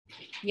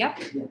Yep.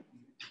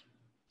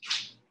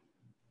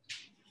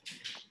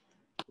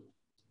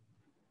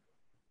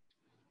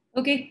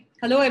 Okay.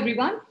 Hello,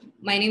 everyone.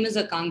 My name is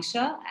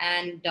Akanksha,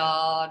 and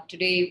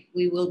today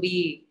we will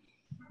be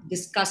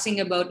discussing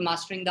about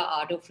mastering the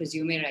art of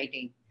resume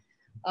writing.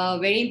 A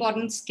very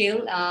important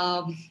skill,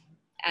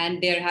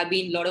 and there have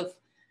been a lot of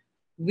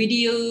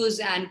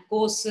videos and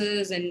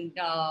courses and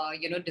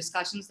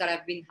discussions that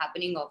have been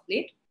happening of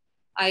late.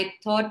 I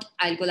thought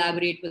I'll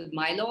collaborate with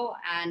Milo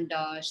and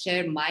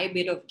share my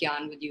bit of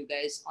gyan with you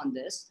guys on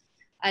this.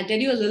 I'll tell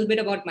you a little bit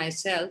about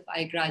myself.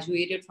 I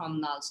graduated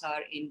from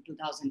Nalsar in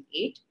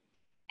 2008.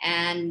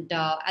 And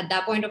at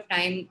that point of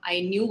time,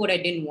 I knew what I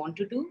didn't want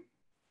to do,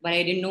 but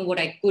I didn't know what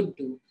I could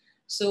do.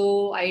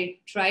 So I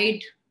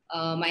tried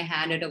my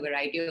hand at a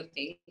variety of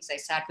things. I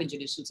sat with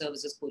judicial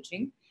services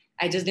coaching.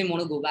 I just didn't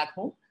want to go back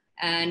home.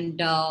 And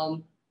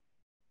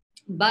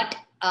but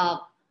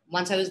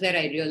once I was there,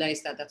 I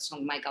realized that that's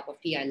not my cup of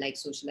tea. I like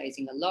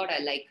socializing a lot. I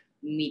like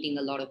meeting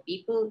a lot of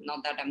people.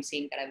 Not that I'm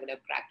saying that I would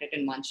have cracked it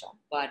in one shot,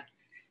 but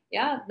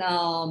yeah,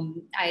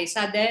 I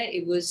sat there.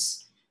 It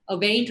was a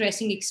very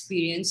interesting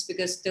experience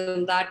because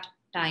till that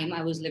time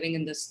I was living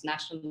in this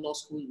national law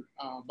school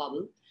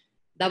bubble.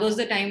 That was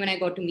the time when I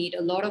got to meet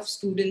a lot of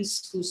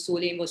students whose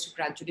sole aim was to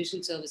crack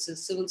judicial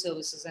services, civil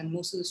services, and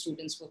most of the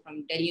students were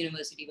from Delhi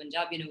University,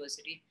 Punjab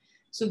University.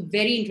 So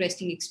very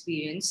interesting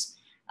experience.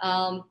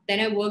 Then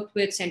I worked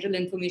with Central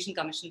Information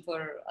Commission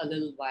for a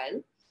little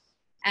while.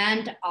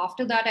 And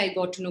after that, I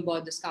got to know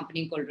about this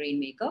company called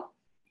Rainmaker.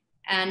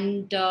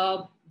 And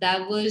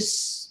that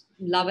was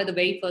love at the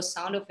very first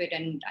sound of it.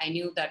 And I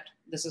knew that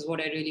this is what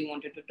I really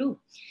wanted to do.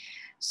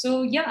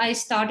 So yeah, I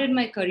started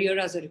my career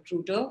as a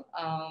recruiter,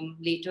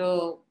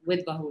 later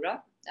with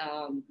Bahura.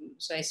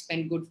 So I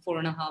spent good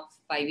 4.5,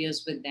 5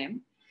 years with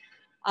them.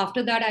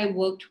 After that, I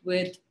worked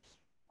with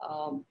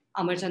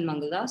Amarchand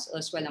Mangaldas,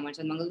 erstwhile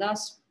Amarchand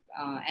Mangaldas,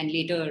 and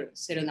later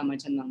Cyril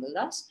Amarchand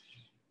Mangaldas.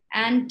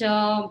 And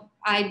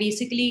I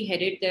basically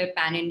headed their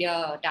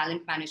pan-India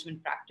talent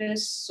management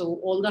practice. So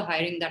all the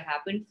hiring that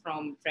happened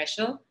from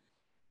fresher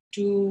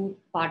to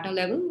partner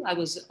level, I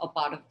was a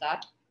part of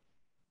that.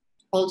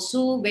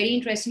 Also, very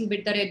interesting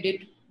bit that I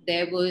did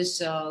there was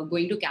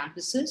going to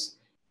campuses.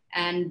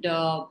 And,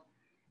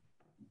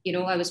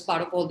 I was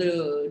part of all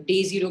the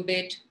day zero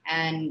bit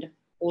and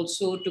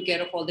also took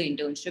care of all the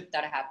internship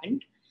that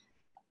happened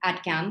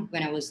at camp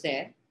when I was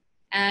there.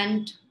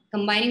 And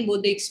combining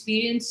both the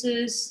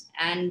experiences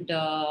and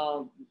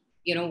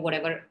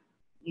whatever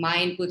my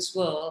inputs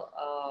were,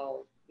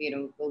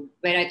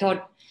 where I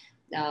thought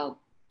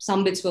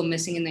some bits were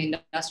missing in the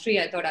industry,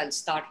 I thought I'll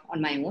start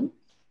on my own.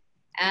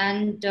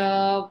 And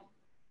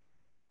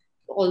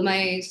all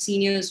my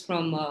seniors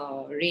from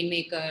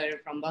Rainmaker,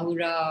 from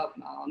Bahura,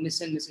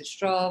 Mr. and Mrs.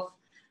 Shroff,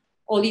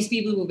 all these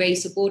people were very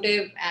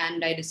supportive,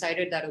 and I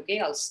decided that okay,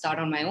 I'll start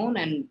on my own,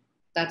 and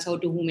that's how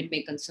To Whom It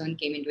May Concern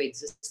came into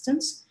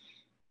existence.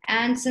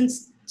 And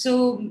since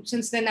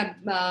then,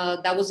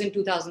 that was in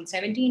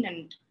 2017,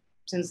 and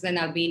since then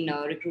I've been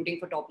recruiting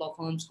for top law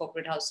firms,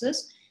 corporate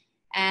houses,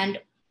 and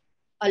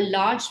a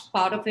large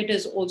part of it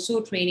is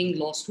also training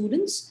law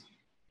students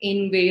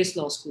in various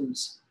law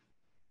schools.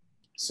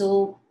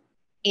 So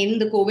in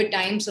the COVID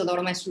times, a lot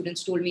of my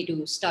students told me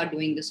to start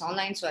doing this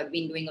online. So I've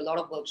been doing a lot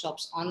of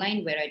workshops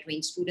online where I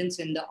train students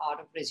in the art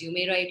of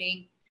resume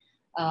writing,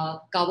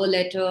 cover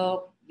letter,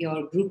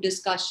 your group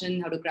discussion,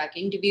 how to crack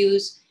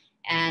interviews,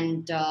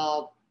 and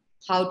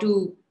how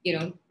to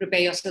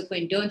prepare yourself for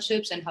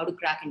internships and how to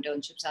crack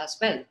internships as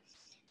well.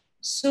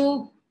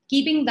 So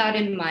keeping that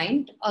in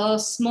mind, a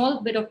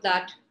small bit of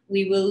that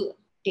we will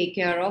take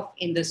care of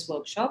in this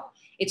workshop.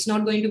 It's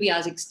not going to be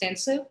as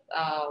extensive.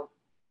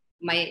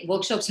 My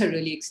workshops are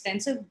really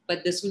extensive,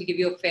 but this will give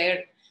you a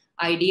fair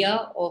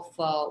idea of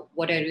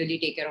what I really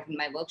take care of in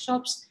my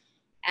workshops.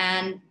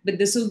 But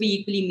this will be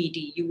equally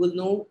meaty. You will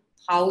know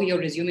how your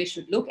resume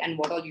should look and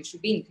what all you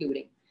should be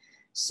including.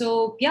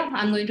 So yeah,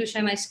 I'm going to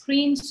share my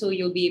screen so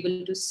you'll be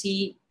able to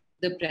see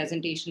the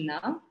presentation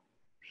now.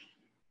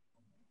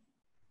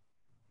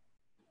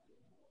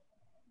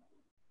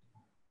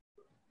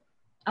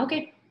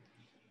 Okay.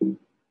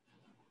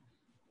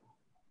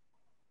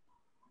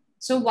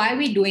 So why are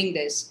we doing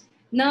this?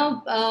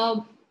 Now,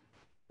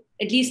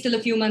 at least till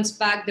a few months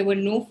back, there were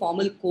no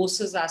formal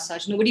courses as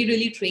such. Nobody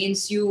really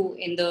trains you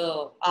in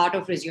the art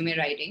of resume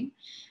writing.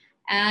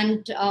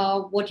 And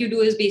what you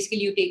do is basically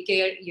you take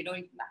care,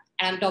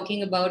 I'm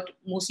talking about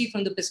mostly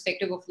from the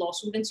perspective of law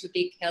students. You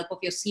take help of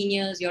your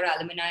seniors, your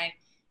alumni,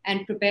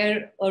 and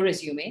prepare a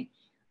resume.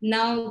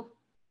 Now,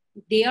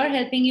 they are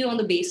helping you on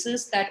the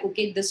basis that,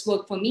 okay, this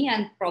worked for me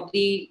and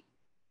probably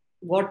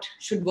what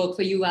should work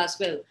for you as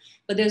well.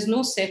 But there's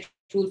no set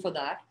rule for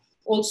that.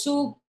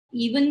 Also,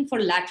 even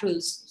for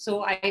laterals,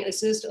 so I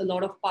assist a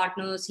lot of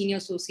partners, senior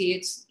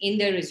associates in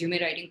their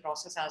resume writing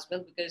process as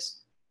well,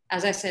 because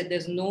as I said,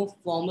 there's no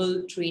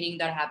formal training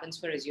that happens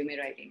for resume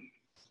writing.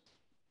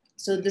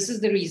 So this is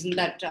the reason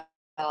that,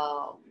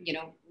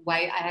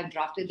 why I have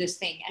drafted this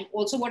thing. And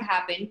also what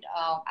happened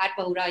at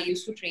Bahura, I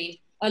used to train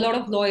a lot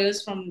of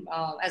lawyers from,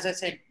 as I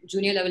said,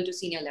 junior level to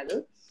senior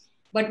level.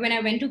 But when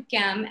I went to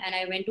CAM and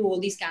I went to all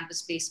these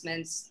campus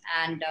placements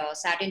and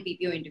sat in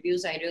PPO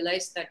interviews, I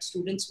realized that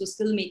students were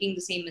still making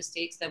the same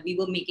mistakes that we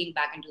were making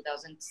back in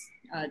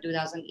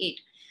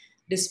 2008,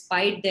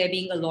 despite there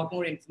being a lot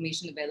more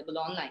information available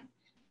online.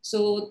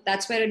 So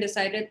that's where I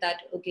decided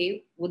that,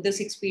 okay, with this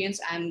experience,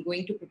 I'm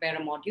going to prepare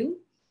a module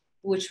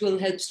which will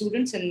help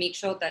students and make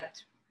sure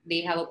that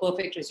they have a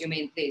perfect resume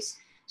in place.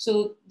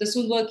 So this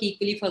will work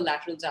equally for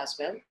laterals as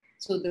well.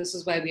 So this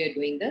is why we are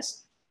doing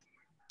this.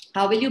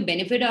 How will you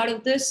benefit out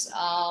of this?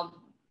 I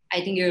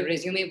think your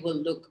resume will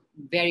look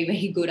very,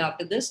 very good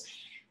after this.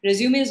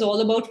 Resume is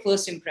all about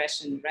first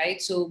impression,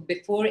 right? So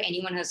before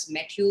anyone has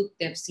met you,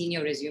 they've seen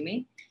your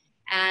resume.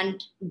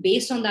 And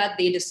based on that,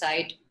 they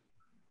decide,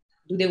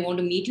 do they want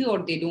to meet you or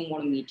they don't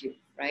want to meet you,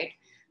 right?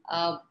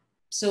 Uh,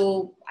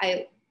 so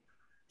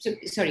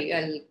sorry,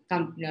 I'll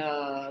come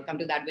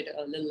to that bit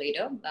a little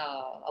later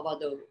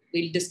about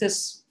we'll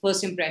discuss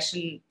first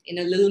impression in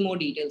a little more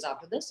details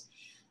after this.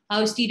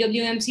 How is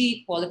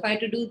TWMC qualified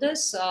to do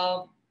this?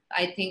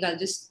 I think I'll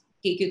just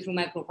take you through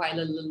my profile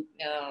a little,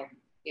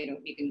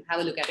 you can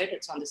have a look at it.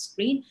 It's on the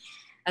screen.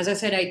 As I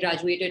said, I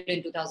graduated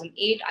in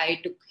 2008.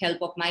 I took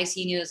help of my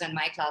seniors and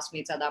my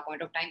classmates at that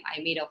point of time. I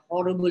made a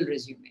horrible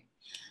resume.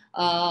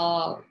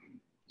 So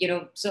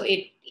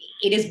it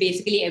is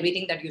basically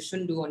everything that you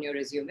shouldn't do on your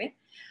resume.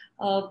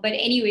 But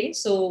anyway,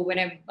 so when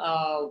I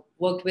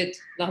worked with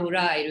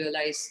Lahura, I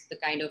realized the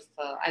kind of,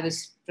 I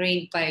was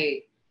trained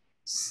by,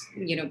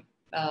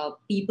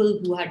 people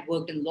who had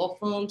worked in law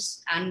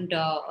firms and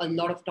a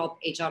lot of top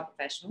HR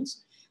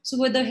professionals. So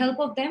with the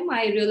help of them,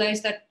 I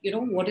realized that,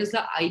 what is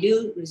the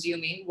ideal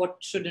resume? What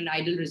should an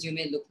ideal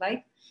resume look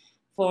like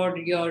for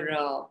your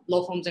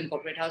law firms and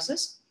corporate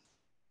houses?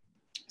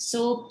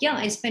 So yeah,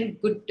 I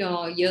spent good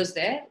years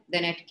there.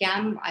 Then at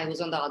CAM, I was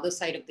on the other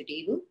side of the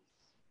table.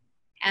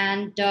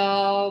 And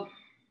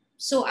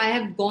so I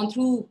have gone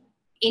through,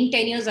 in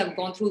 10 years, I've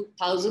gone through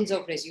thousands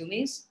of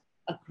resumes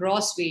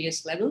across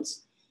various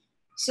levels.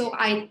 So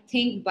I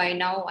think by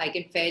now I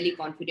can fairly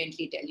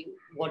confidently tell you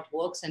what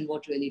works and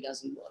what really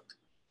doesn't work.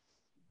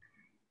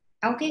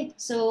 Okay,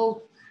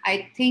 so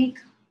I think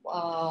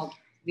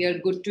we are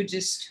good to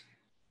just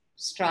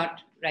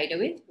start right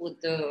away with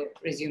the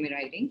resume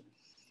writing.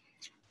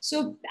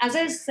 So as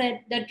I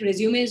said, that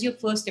resume is your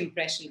first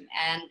impression.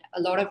 And a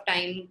lot of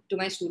time to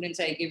my students,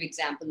 I give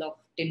example of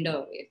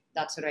Tinder, if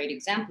that's the right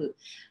example.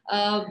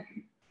 On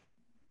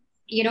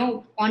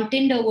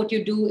Tinder, what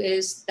you do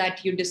is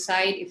that you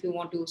decide if you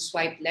want to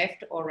swipe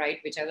left or right,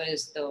 whichever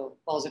is the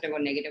positive or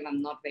negative.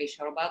 I'm not very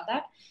sure about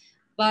that.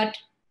 But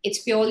it's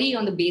purely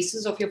on the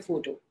basis of your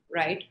photo,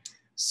 right?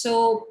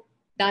 So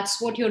that's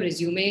what your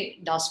resume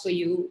does for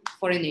you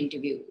for an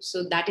interview.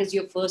 So that is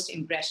your first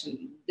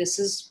impression. This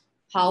is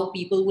how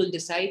people will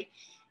decide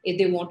if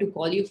they want to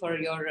call you for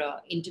your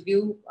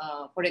interview,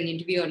 for an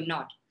interview or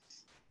not.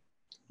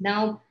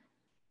 Now,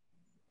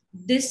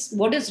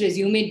 what does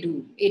resume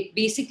do? It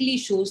basically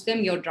shows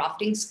them your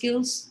drafting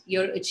skills,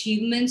 your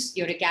achievements,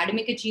 your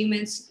academic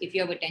achievements, if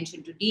you have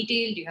attention to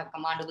detail, do you have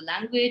command of the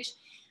language,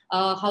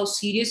 how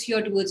serious you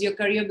are towards your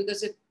career,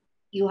 because if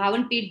you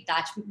haven't paid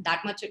that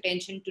much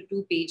attention to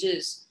 2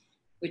 pages,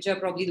 which are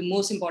probably the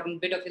most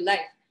important bit of your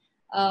life,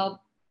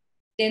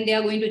 then they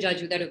are going to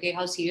judge you that, okay,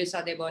 how serious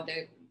are they about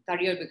their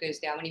career,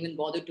 because they haven't even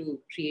bothered to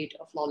create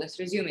a flawless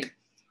resume.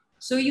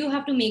 So you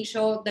have to make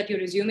sure that your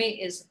resume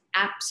is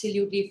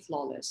absolutely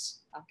flawless,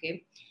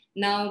 okay?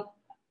 Now,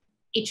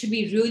 it should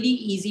be really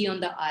easy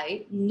on the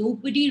eye.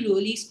 Nobody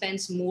really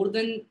spends more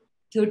than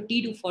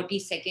 30 to 40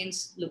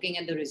 seconds looking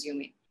at the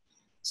resume.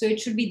 So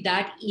it should be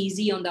that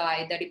easy on the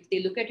eye that if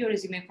they look at your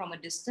resume from a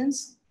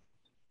distance,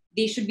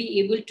 they should be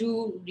able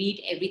to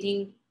read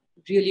everything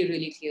really,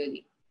 really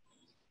clearly.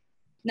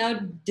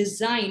 Now,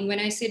 design, when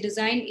I say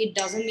design, it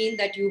doesn't mean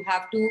that you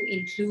have to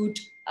include,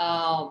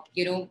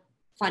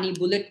 funny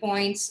bullet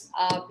points.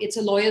 It's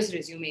a lawyer's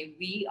resume.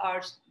 We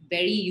are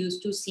very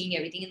used to seeing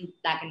everything in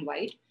black and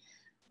white.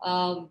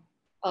 A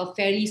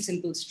fairly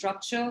simple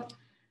structure.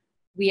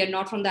 We are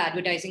not from the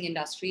advertising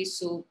industry,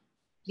 so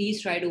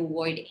please try to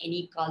avoid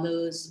any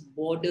colors,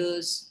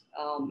 borders,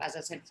 as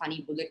I said,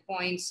 funny bullet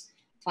points,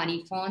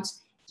 funny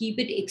fonts. Keep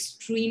it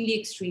extremely,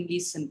 extremely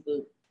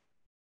simple.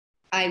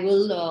 I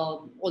will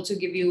also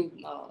give you,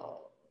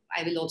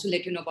 I will also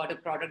let you know about a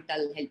product that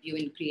will help you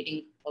in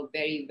creating a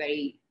very,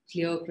 very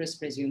clear,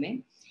 crisp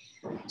resume.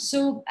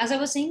 So as I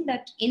was saying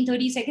that in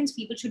 30 seconds,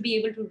 people should be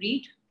able to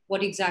read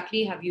what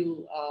exactly have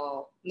you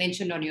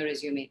mentioned on your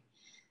resume.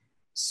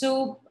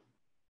 So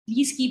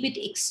please keep it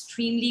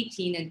extremely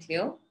clean and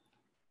clear.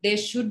 There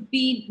should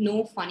be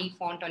no funny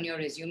font on your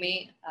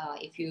resume.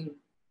 If you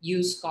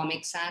use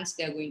Comic Sans,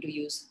 they're going to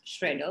use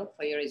Shredder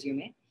for your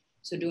resume.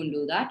 So don't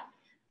do that.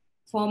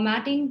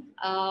 Formatting,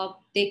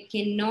 there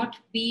cannot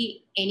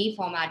be any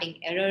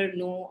formatting error,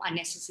 no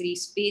unnecessary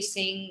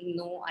spacing,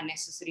 no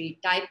unnecessary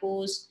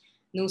typos,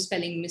 no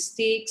spelling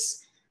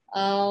mistakes.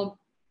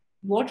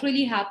 What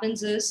really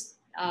happens is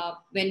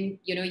when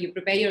you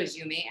prepare your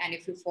resume, and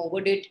if you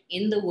forward it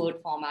in the Word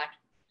format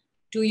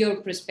to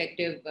your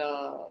prospective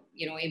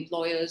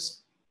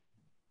employers,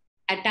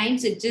 At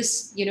times it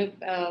just,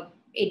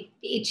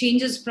 it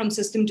changes from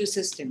system to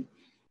system.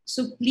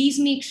 So please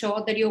make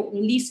sure that you're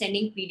only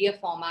sending PDF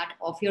format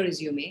of your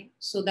resume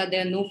so that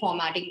there are no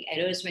formatting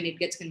errors when it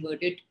gets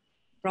converted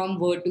from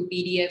Word to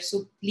PDF.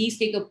 So please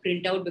take a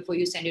printout before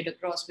you send it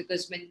across,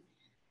 because when,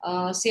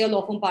 say, a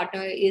law firm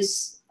partner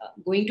is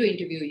going to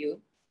interview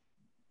you,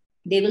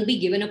 they will be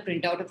given a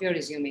printout of your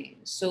resume.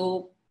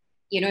 So,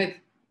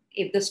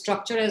 if the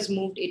structure has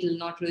moved, it will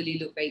not really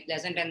look very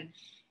pleasant. And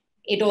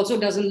it also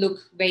doesn't look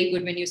very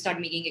good when you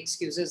start making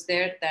excuses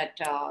there that,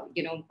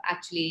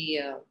 actually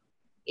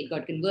it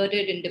got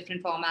converted in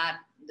different format.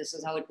 This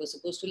is how it was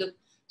supposed to look.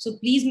 So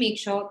please make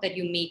sure that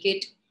you make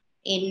it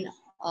in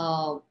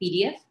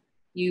PDF.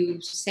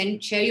 You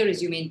share your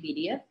resume in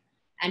PDF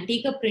and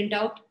take a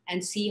printout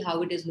and see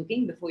how it is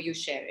looking before you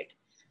share it.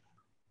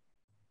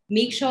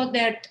 Make sure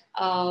that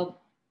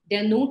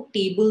there are no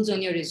tables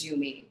on your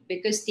resume,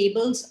 because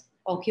tables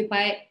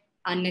occupy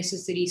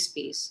unnecessary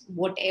space.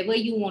 Whatever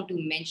you want to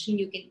mention,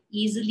 you can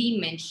easily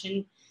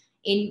mention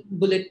in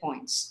bullet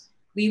points.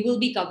 We will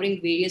be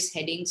covering various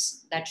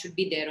headings that should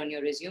be there on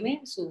your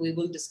resume. So we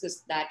will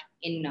discuss that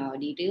in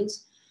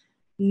details.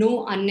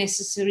 No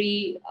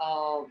unnecessary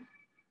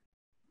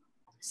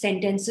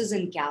sentences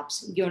in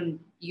caps.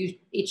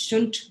 It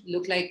shouldn't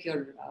look like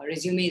your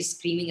resume is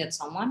screaming at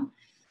someone.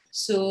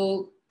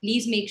 So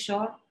please make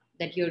sure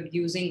that you're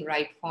using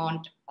right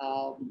font,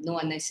 no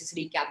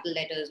unnecessary capital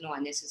letters, no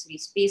unnecessary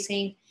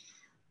spacing.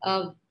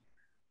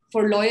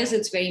 For lawyers,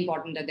 it's very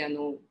important that there are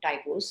no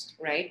typos,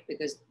 right?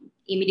 Because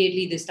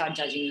immediately they start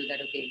judging you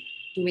that, okay,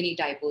 too many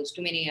typos,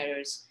 too many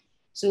errors.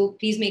 So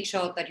please make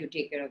sure that you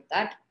take care of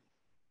that.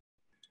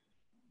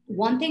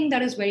 One thing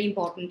that is very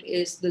important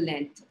is the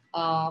length.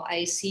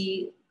 I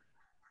see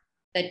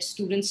that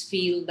students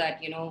feel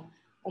that,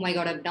 oh my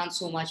God, I've done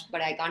so much,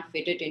 but I can't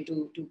fit it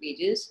into 2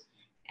 pages.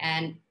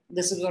 And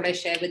this is what I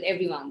share with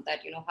everyone, that,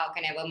 how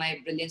can ever my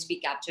brilliance be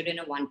captured in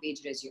a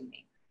 1-page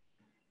resume?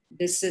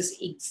 This is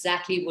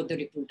exactly what the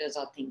recruiters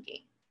are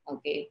thinking,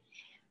 okay?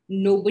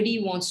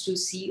 Nobody wants to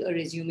see a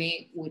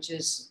resume which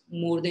is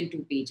more than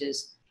 2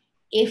 pages.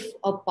 If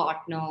a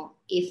partner,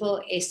 if a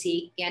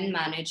SA can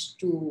manage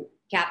to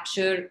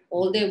capture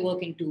all their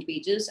work in 2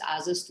 pages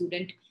as a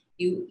student,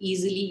 you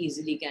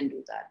easily can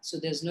do that. So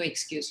there's no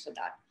excuse for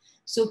that.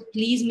 So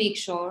please make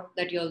sure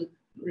that your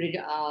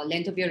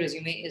length of your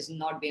resume is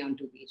not beyond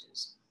 2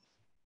 pages.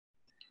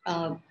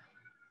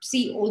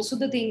 See, also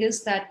the thing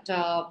is that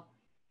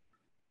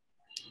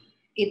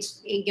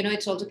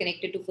it's also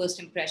connected to first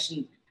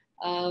impression.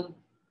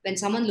 When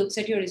someone looks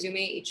at your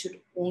resume,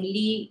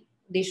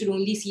 they should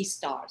only see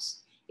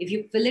stars. If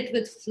you fill it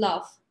with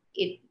fluff,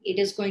 it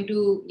is going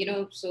to,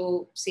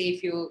 so say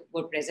if you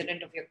were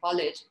president of your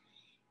college,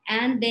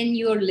 and then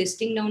you're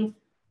listing down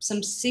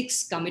some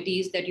 6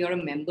 committees that you're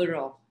a member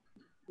of,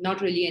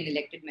 not really an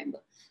elected member.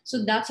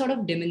 So that sort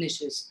of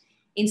diminishes.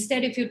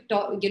 Instead, if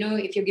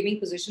if you're giving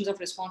positions of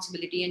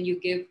responsibility and you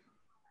give,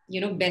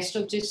 best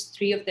of just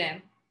 3 of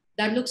them,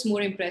 that looks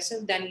more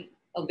impressive than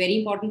a very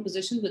important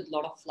position with a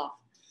lot of fluff.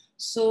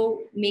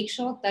 So make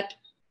sure that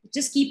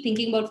just keep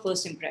thinking about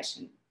first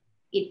impression.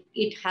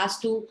 It has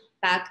to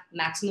pack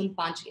maximum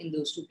punch in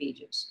those 2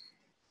 pages.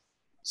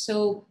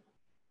 So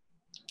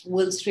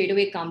we'll straight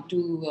away come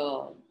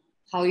to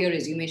how your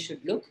resume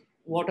should look,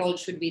 what all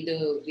should be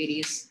the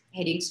various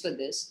headings for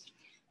this.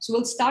 So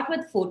we'll start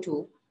with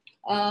photo.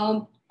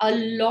 A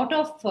lot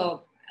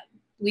of,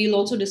 we'll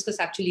also discuss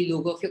actually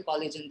logo of your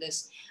college in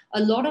this. A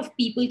lot of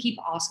people keep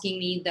asking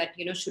me that,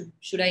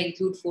 should I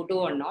include photo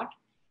or not?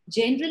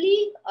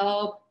 Generally,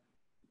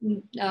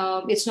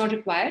 it's not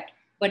required,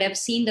 but I've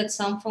seen that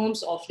some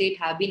firms of late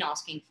have been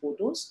asking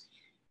photos.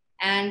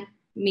 And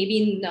maybe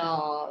in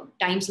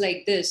times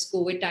like this,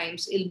 COVID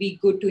times, it'll be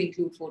good to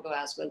include photo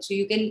as well. So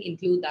you can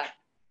include that.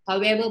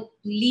 However,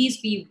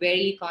 please be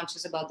very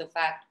conscious about the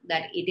fact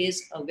that it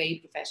is a very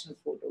professional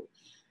photo.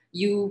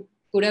 You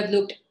could have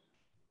looked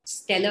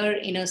stellar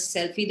in a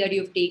selfie that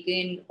you've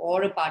taken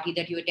or a party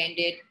that you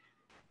attended.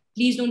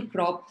 Please don't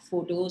crop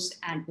photos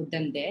and put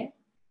them there.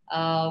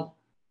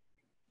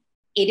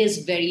 It is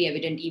very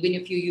evident, even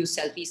if you use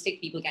selfie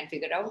stick, people can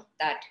figure out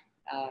that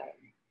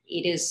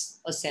it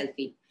is a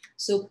selfie.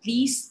 So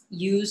please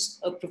use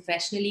a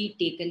professionally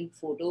taken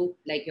photo,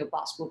 like your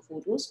passport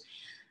photos.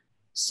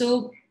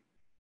 So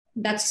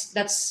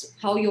that's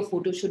how your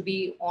photo should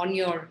be on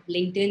your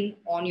LinkedIn,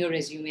 on your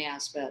resume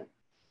as well.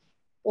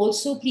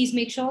 Also, please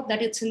make sure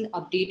that it's an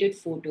updated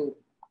photo.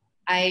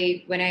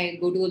 When I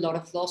go to a lot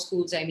of law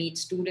schools, I meet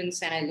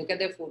students and I look at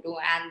their photo,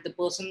 and the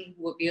person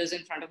who appears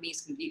in front of me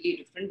is completely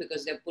different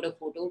because they've put a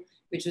photo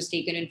which was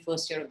taken in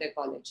first year of their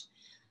college.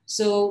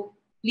 So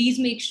please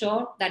make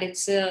sure that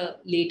it's a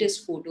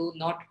latest photo,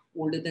 not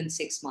older than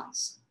 6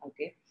 months.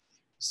 Okay.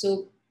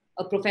 So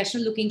a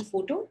professional looking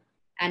photo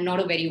and not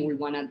a very old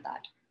one at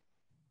that.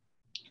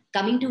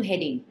 Coming to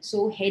heading.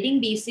 So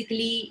heading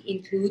basically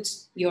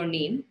includes your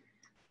name,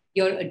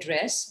 your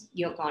address,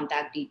 your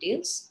contact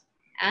details,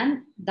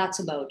 and that's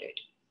about it.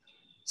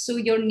 So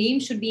your name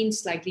should be in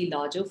slightly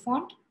larger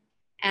font,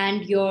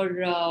 and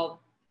your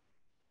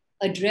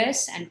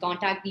address and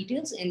contact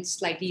details in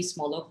slightly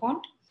smaller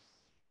font.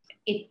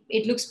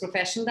 It looks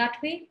professional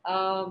that way.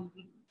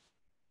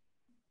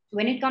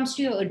 When it comes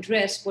to your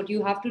address, what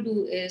you have to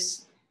do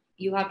is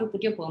you have to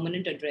put your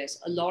permanent address.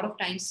 A lot of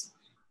times,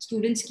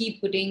 students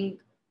keep putting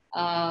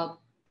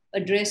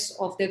address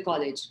of their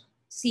college.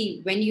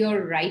 See, when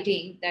you're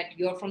writing that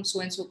you're from so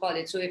and so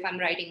college, so if I'm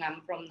writing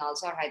I'm from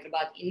Nalsar,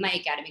 Hyderabad, in my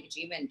academic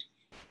achievement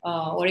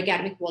or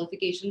academic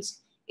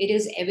qualifications, it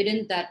is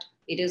evident that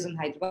it is in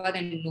Hyderabad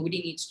and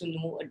nobody needs to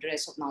know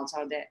address of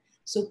Nalsar there.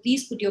 So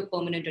please put your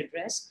permanent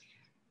address.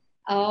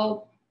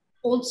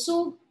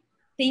 Also,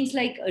 things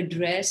like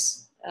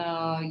address,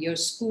 your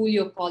school,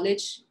 your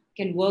college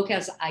can work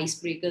as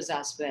icebreakers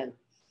as well.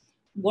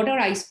 What are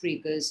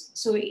icebreakers?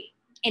 So an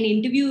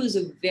interview is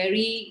a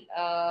very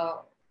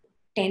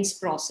tense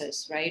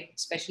process, right?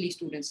 Especially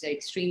students, they're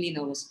extremely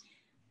nervous.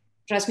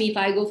 Trust me, if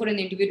I go for an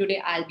interview today,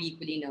 I'll be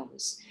equally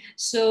nervous.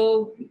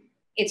 So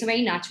it's a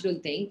very natural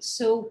thing.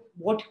 So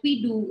what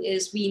we do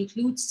is we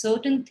include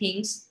certain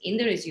things in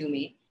the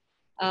resume,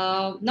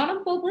 not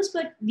on purpose,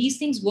 but these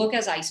things work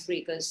as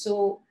icebreakers.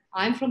 So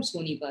I'm from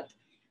Sonipat,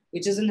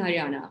 which is in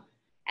Haryana.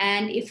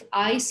 And if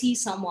I see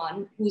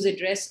someone whose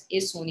address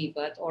is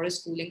Sonipat or is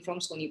schooling from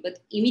Sonipat,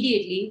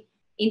 immediately,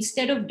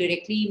 instead of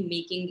directly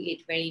making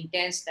it very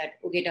intense that,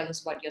 okay, tell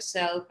us about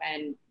yourself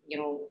and,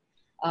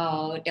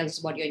 tell us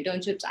about your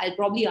internships, I'll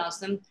probably ask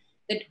them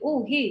that,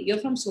 oh, hey, you're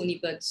from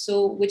Sonipat.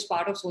 So which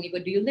part of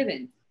Sonipat do you live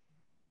in?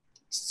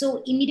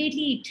 So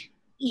immediately it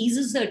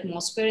eases the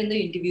atmosphere in the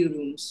interview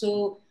room.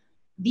 So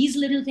these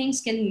little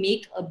things can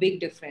make a big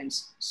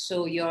difference.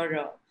 So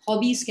your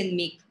hobbies can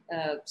make,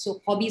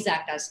 so hobbies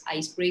act as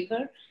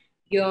icebreaker.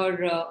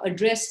 Your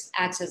address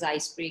acts as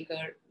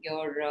icebreaker.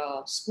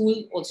 Your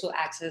school also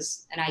acts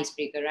as an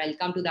icebreaker. I'll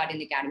come to that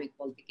in academic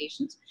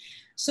qualifications.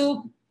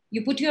 So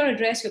you put your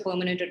address, your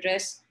permanent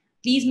address.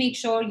 Please make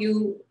sure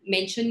you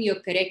mention your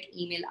correct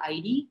email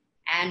ID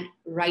and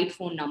right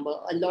phone number.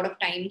 A lot of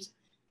times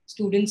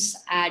students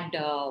add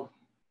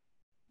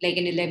like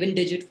an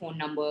 11-digit phone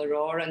number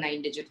or a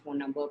 9-digit phone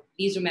number.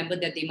 Please remember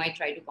that they might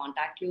try to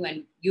contact you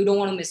and you don't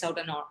want to miss out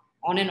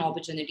on an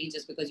opportunity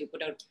just because you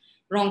put a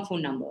wrong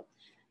phone number.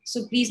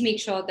 So please make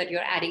sure that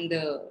you're adding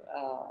the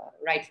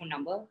right phone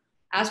number.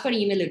 As for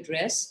email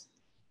address,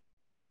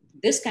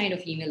 this kind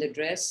of email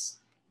address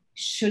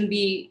shouldn't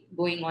be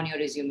going on your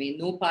resume.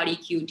 No party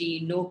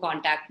QT, no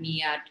contact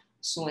me at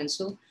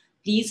so-and-so.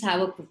 Please have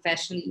a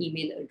professional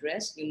email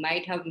address. You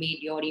might have made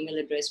your email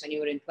address when you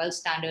were in 12th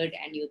standard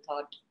and you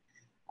thought,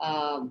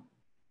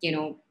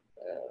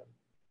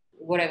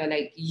 whatever,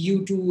 like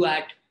u2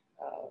 at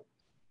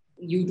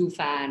u2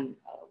 fan,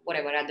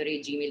 whatever, at the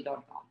rate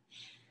gmail.com.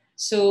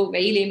 So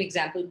very lame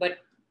example, but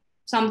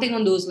something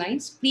on those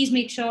lines. Please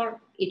make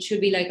sure it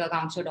should be like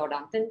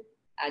akanksha.antil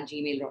at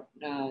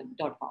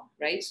gmail.com,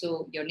 right?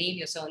 So your name,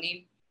 your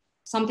surname,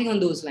 something on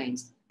those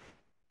lines.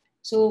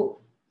 So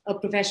a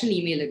professional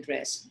email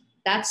address.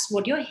 That's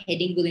what your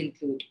heading will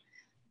include.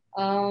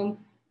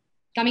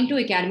 Coming to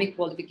academic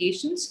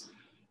qualifications,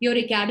 your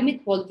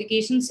academic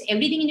qualifications,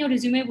 everything in your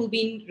resume will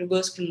be in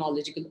reverse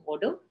chronological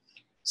order.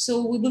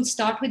 So we will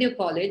start with your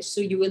college.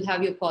 So you will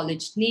have your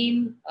college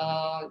name,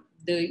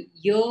 the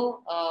year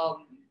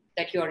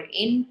that you're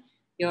in,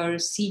 your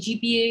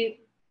CGPA.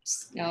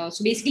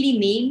 So basically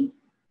name,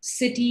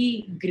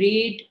 city,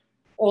 grade,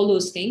 all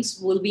those things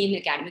will be in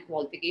academic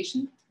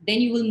qualification.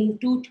 Then you will move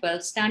to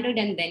 12th standard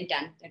and then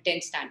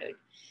 10th standard.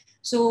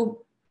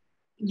 So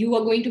you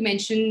are going to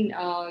mention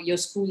your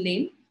school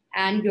name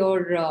and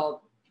your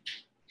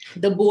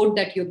the board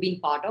that you've been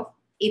part of.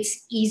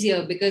 It's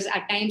easier because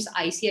at times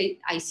ICSE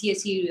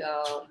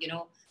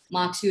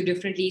marks you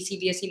differently,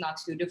 CBSE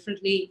marks you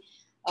differently,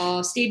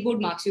 state board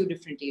marks you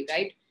differently,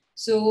 right?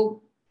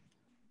 So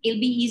it'll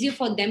be easier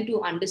for them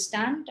to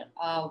understand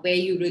where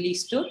you really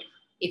stood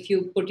if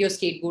you put your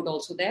state board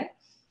also there.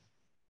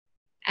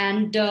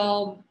 And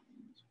it'll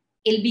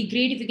be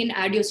great if you can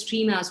add your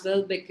stream as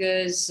well,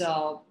 because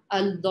a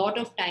lot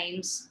of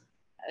times,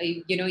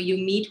 you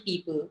meet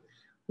people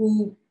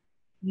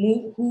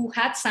who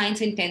had science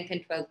in 10th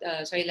and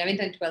 12th, 11th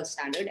and 12th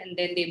standard, and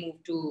then they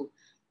move to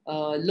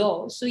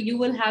law. So you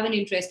will have an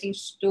interesting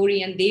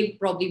story, and they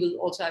probably will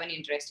also have an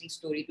interesting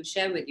story to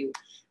share with you,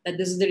 that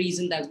this is the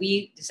reason that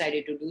we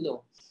decided to do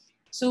law.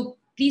 So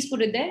please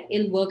put it there.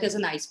 It'll work as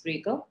an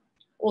icebreaker.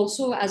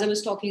 Also, as I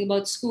was talking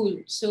about school,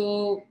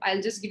 so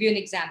I'll just give you an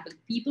example.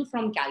 People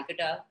from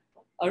Calcutta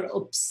are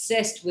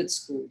obsessed with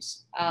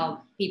schools.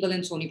 People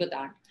in Sonipat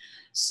aren't.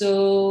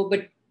 So,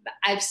 but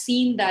I've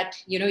seen that,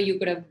 you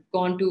could have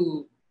gone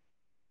to,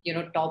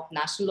 top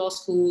national law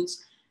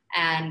schools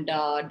and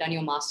done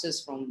your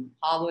master's from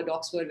Harvard,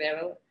 Oxford,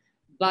 wherever.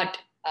 But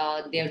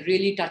they're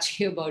really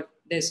touchy about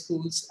their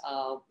schools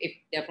if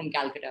they're from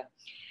Calcutta.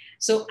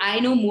 So I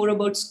know more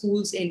about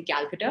schools in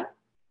Calcutta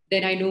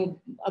than I know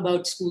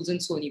about schools in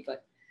Sonipat.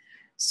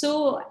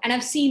 So, and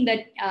I've seen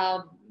that,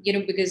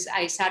 because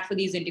I sat for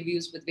these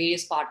interviews with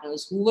various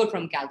partners who were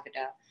from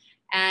Calcutta,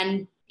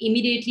 and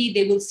immediately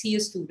they will see a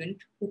student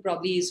who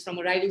probably is from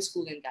a rival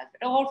school in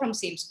Calcutta or from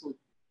same school.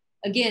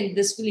 again,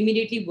 this will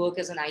immediately work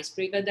as an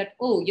icebreaker that,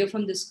 oh, you're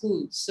from this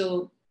school.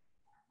 So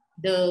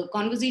the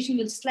conversation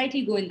will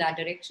slightly go in that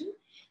direction.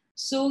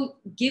 So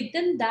give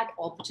them that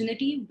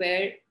opportunity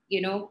where,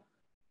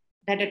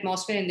 that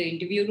atmosphere in the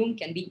interview room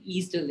can be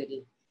eased a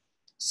little.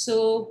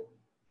 So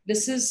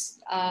this is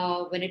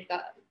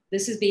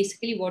this is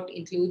basically what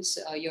includes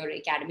your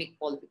academic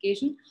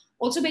qualification.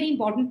 Also, very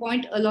important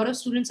point. A lot of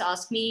students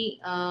ask me,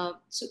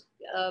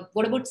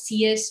 what about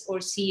CS or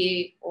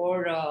CA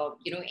or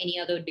any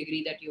other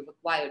degree that you've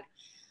acquired?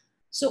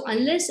 So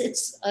unless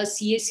it's a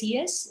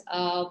CACS,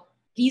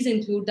 please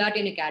include that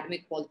in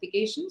academic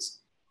qualifications.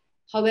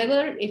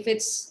 However, if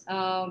it's,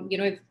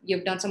 if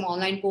you've done some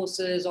online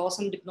courses or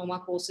some diploma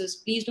courses,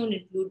 please don't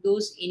include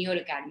those in your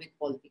academic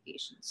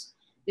qualifications.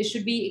 They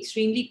should be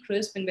extremely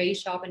crisp and very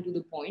sharp and to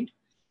the point.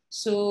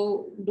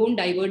 So don't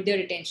divert their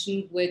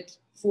attention with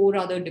 4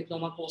 other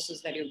diploma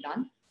courses that you've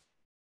done.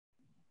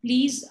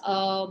 Please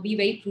be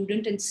very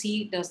prudent and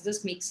see, does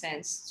this make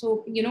sense?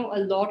 So, a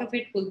lot of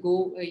it will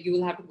go, you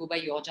will have to go by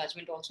your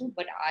judgment also,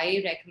 but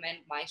I recommend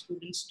my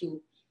students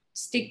to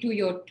stick to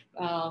your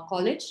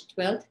college,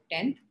 12th,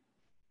 10th,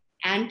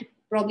 and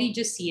probably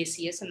just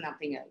CACS and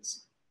nothing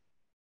else.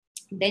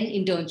 Then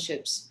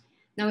internships.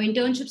 Now,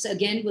 internships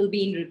again will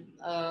be in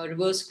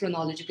reverse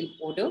chronological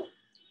order,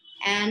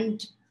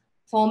 and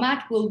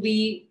format will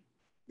be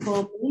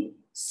per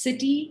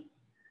city,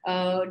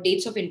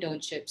 dates of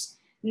internships.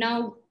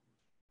 Now,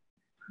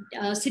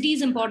 city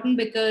is important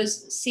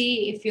because,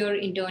 say, if you're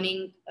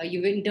interning,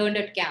 you've interned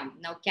at CAM.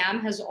 Now,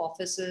 CAM has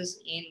offices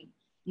in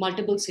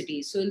multiple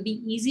cities. So it'll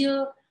be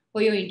easier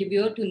for your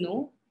interviewer to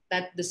know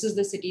that this is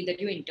the city that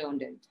you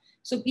interned in.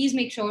 So please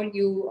make sure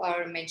you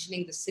are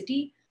mentioning the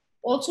city.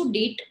 Also,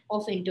 date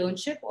of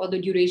internship or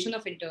the duration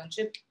of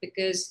internship,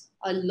 because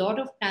a lot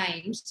of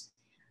times,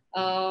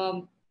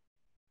 at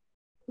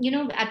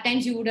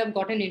times you would have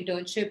got an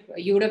internship,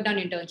 you would have done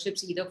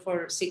internships either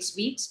for 6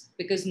 weeks,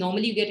 because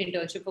normally you get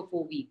internship for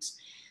 4 weeks.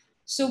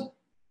 So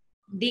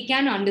they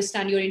can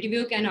understand, your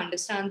interviewer can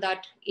understand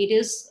that it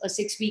is a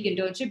 6-week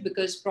internship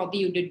because probably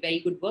you did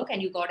very good work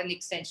and you got an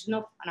extension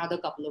of another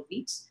couple of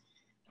weeks.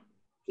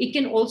 It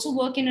can also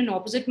work in an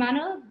opposite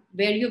manner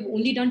where you've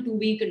only done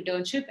 2-week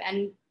internship,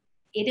 and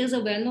it is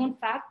a well-known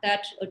fact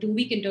that a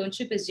 2-week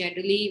internship is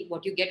generally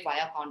what you get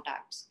via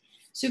contacts.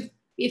 So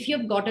if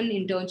you've gotten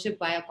internship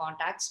via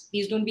contacts,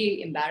 please don't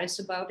be embarrassed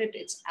about it.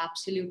 It's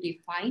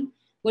absolutely fine,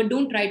 but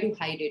don't try to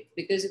hide it,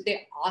 because if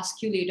they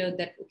ask you later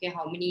that, okay,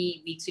 how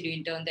many weeks did you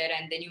intern there?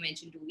 And then you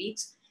mention 2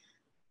 weeks,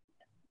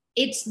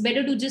 it's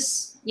better to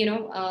just,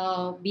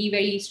 be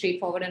very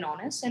straightforward and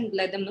honest and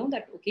let them know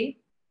that, okay,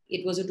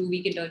 it was a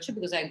 2-week internship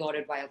because I got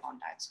it via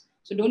contacts.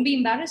 So don't be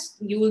embarrassed.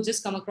 You will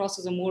just come across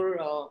as a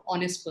more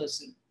honest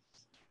person.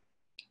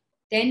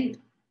 Then,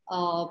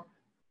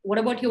 what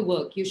about your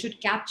work? You should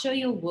capture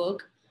your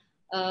work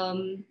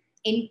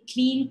in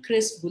clean,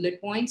 crisp bullet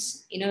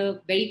points in a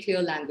very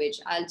clear language.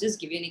 I'll just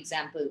give you an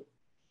example.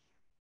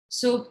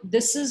 So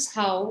this is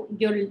how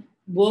your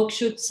work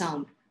should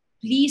sound.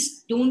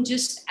 Please don't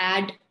just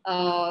add,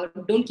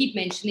 don't keep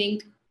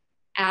mentioning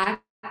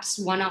acts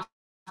one after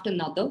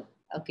another,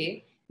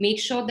 okay? Make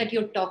sure that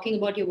you're talking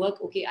about your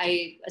work. Okay,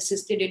 I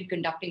assisted in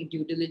conducting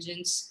due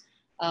diligence.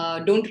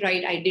 Don't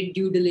write, I did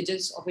due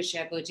diligence of a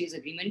share purchase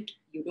agreement.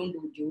 You don't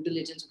do due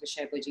diligence of a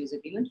share purchase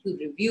agreement. You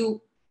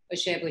review a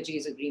share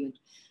purchase agreement.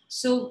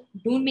 So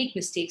don't make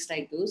mistakes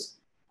like those.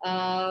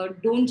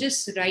 Don't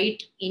just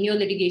write in your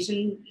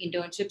litigation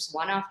internships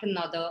one after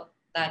another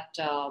that,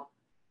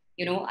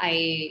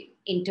 I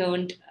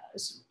interned,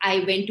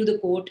 I went to the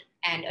court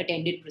and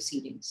attended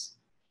proceedings.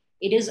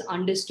 It is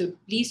understood.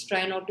 Please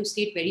try not to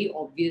state very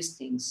obvious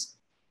things.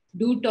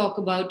 Do talk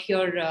about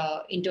your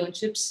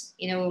internships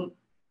in a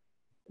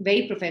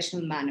very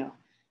professional manner.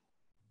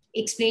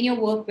 Explain your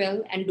work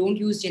well and don't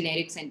use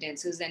generic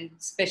sentences, and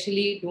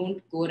especially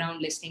don't go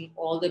around listing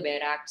all the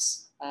bare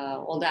acts,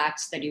 all the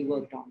acts that you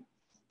worked on.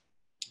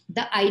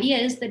 The idea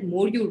is that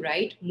more you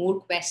write, more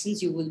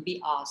questions you will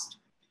be asked.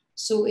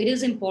 So it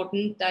is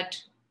important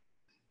that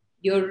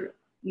you're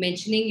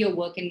mentioning your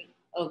work in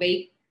a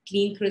very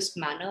clean, crisp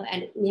manner,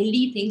 and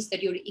only things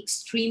that you're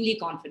extremely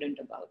confident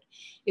about.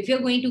 If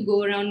you're going to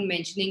go around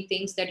mentioning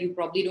things that you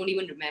probably don't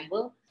even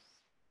remember,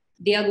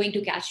 they are going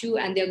to catch you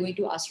and they're going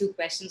to ask you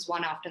questions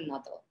one after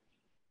another.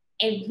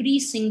 Every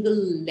single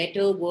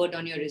letter, word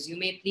on your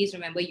resume, please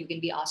remember you can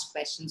be asked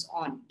questions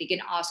on. They can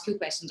ask you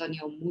questions on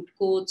your moot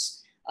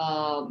courts,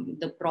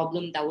 the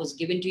problem that was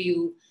given to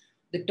you,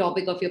 the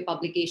topic of your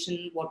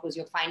publication, what was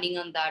your finding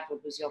on that,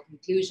 what was your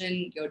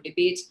conclusion, your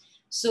debates.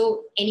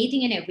 So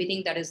anything and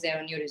everything that is there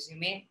on your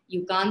resume,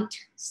 you can't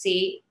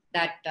say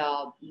that,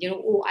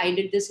 oh, I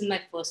did this in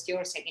my first year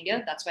or second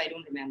year, that's why I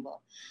don't remember.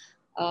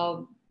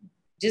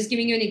 Just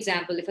giving you an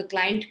example, if a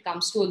client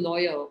comes to a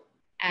lawyer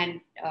and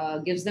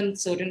gives them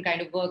certain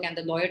kind of work and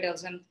the lawyer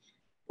tells them,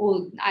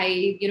 oh,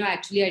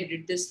 actually I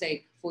did this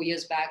like 4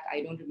 years back,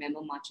 I don't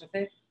remember much of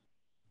it,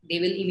 they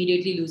will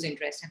immediately lose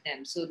interest in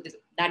them. So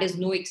that is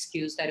no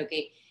excuse that,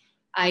 okay,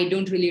 I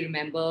don't really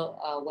remember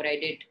what I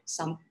did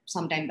some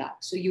time back.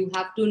 So you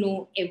have to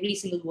know every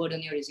single word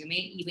on your resume,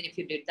 even if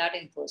you did that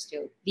in first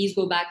year. Please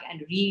go back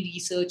and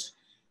research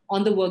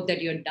on the work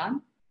that you've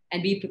done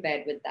and be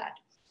prepared with that.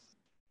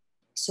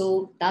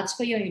 So that's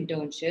for your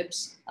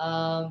internships.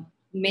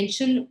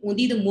 Mention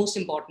only the most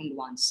important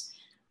ones.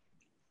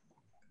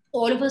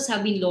 All of us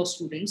have been law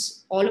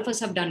students. All of us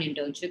have done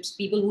internships.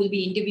 People who will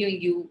be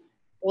interviewing you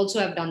also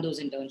have done those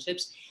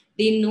internships.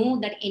 They know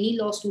that any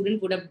law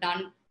student would have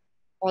done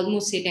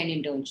almost say 10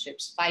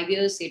 internships, 5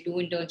 years, say 2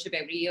 internship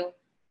every year,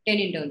 10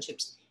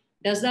 internships.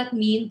 Does that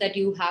mean that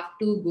you have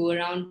to go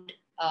around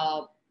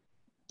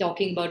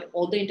talking about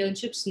all the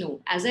internships?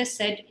 No. As I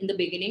said in the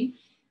beginning,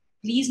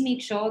 please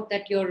make sure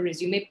that your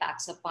resume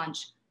packs a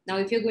punch. Now,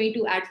 if you're going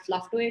to add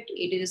fluff to it,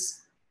 it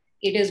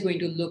is going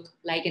to look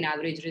like an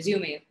average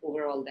resume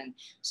overall then.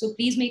 So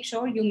please make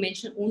sure you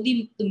mention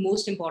only the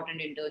most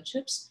important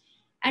internships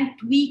and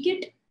tweak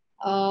it,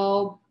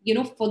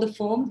 for the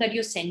firm that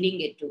you're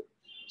sending it to.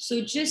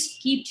 So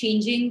just keep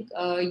changing.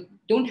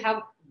 Don't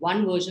have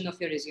one version of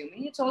your resume.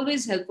 It's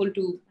always helpful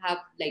to have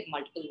like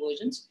multiple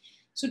versions.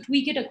 So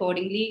tweak it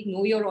accordingly,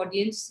 know your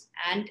audience,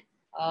 and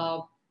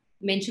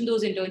mention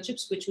those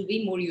internships which will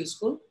be more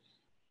useful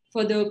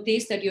for the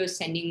place that you're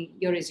sending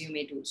your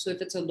resume to. So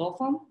if it's a law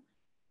firm,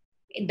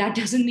 that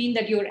doesn't mean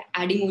that you're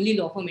adding only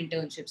law firm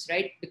internships,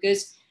 right?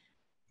 Because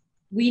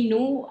we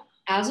know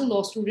as a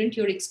law student,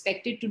 you're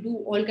expected to do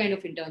all kind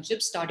of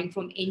internships, starting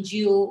from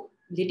NGO,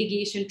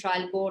 litigation,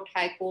 trial court,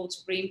 high court,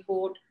 Supreme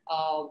Court,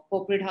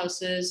 corporate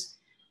houses,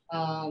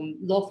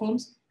 law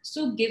firms.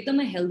 So give them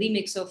a healthy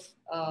mix of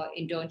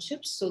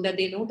internships so that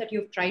they know that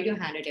you've tried your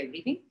hand at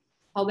everything.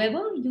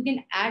 However, you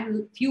can add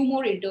a few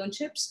more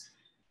internships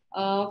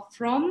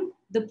from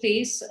the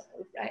place,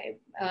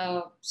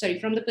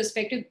 from the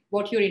perspective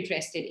what you're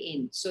interested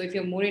in. So if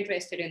you're more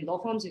interested in law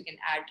firms, you can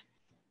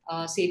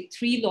add, say,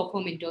 3 law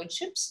firm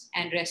internships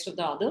and rest of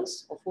the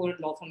others, or 4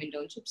 law firm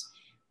internships.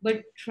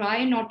 But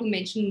try not to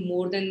mention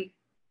more than,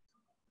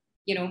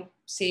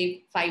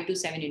 say 5 to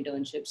 7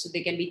 internships. So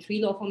there can be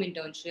 3 law firm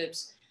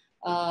internships,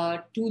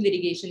 2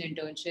 litigation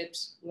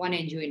internships, 1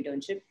 NGO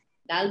internship.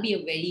 That'll be a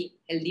very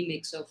healthy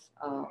mix of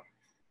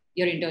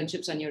your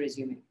internships on your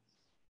resume.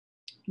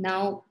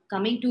 Now,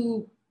 coming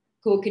to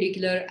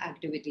co-curricular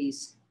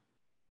activities,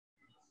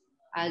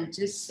 I'll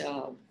just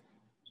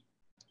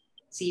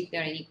see if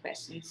there are any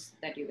questions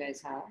that you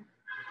guys have.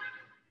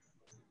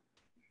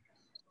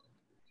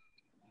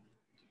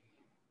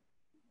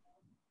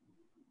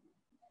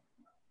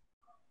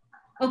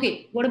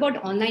 Okay, what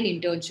about online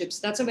internships?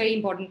 That's a very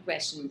important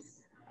question.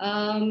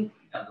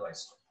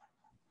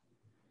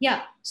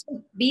 Yeah,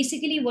 so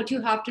basically what you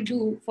have to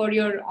do for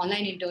your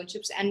online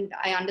internships, and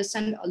I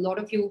understand a lot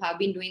of you have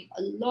been doing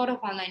a lot of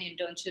online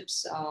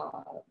internships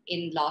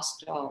in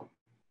last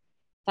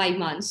 5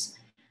 months,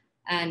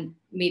 and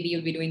maybe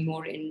you'll be doing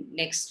more in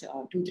next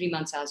 2-3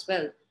 months as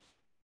well.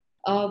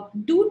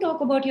 Do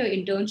talk about your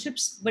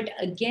internships, but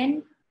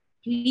again,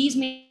 please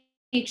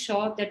make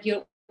sure that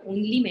you're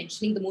only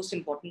mentioning the most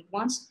important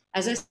ones.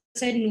 As I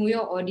said, know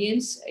your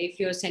audience. If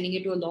you're sending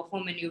it to a law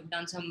firm and you've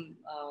done some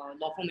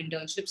law firm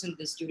internships in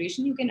this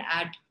duration, you can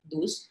add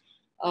those.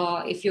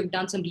 If you've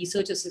done some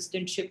research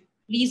assistantship,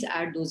 please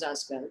add those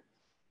as well.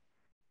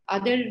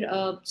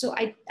 So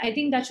I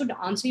think that should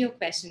answer your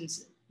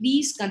questions.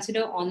 Please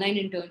consider online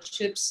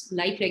internships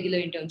like regular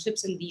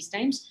internships in these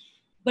times,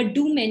 but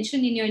do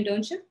mention in your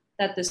internship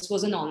that this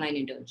was an online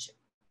internship.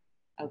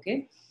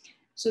 Okay.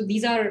 So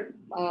these are,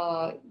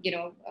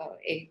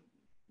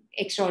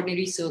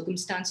 extraordinary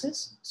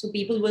circumstances. So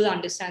people will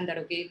understand that,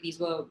 okay, these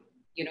were,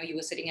 you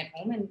were sitting at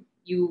home and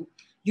you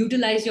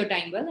utilized your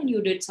time well and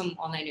you did some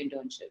online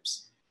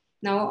internships.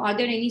 Now, are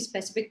there any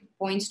specific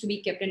points to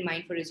be kept in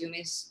mind for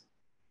resumes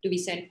to be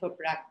sent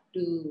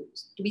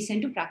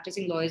to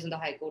practicing lawyers in the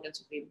High Court and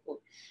Supreme Court?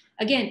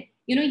 Again,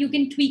 you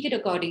can tweak it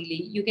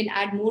accordingly. You can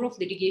add more of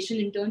litigation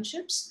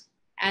internships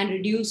and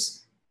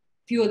reduce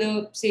few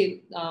other,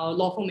 say,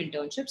 law firm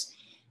internships.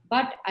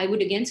 But I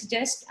would again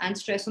suggest and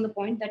stress on the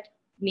point that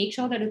make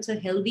sure that it's a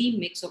healthy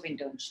mix of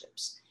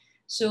internships.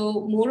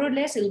 So more or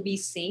less it'll be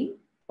same,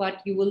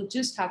 but you will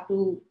just have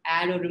to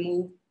add or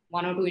remove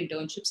 1 or 2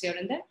 internships here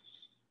and there,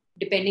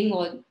 depending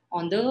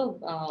on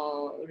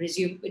the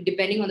resume,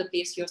 depending on the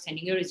place you're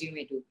sending your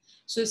resume to.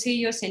 So say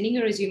you're sending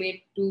a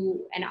resume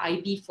to an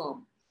IP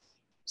firm.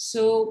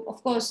 So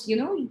of course,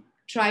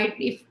 try,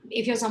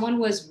 if you're someone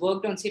who has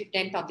worked on, say,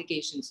 10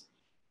 publications,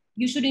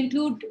 you should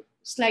include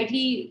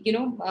slightly,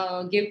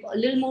 give a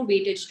little more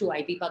weightage to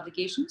IP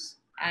publications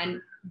and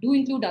do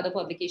include other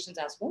publications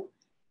as well.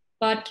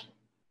 But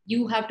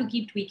you have to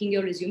keep tweaking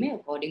your resume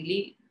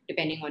accordingly,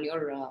 depending on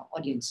your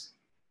audience.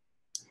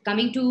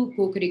 Coming to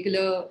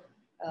co-curricular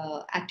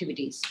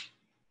activities.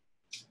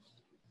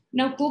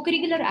 Now,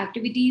 co-curricular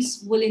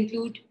activities will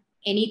include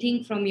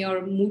anything from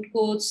your moot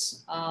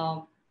courts,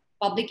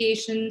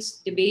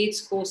 publications,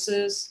 debates,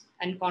 courses,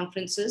 and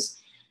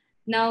conferences.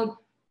 Now,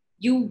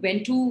 you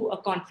went to a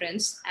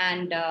conference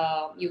and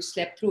you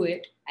slept through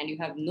it and you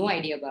have no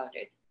idea about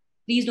it.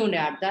 Please don't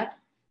add that.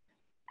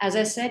 As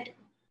I said,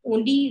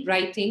 only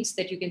write things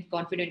that you can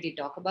confidently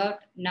talk about.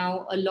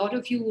 Now, a lot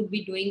of you would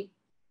be doing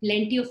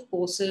plenty of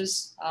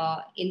courses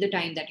in the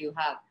time that you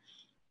have.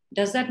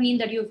 Does that mean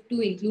that you have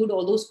to include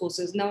all those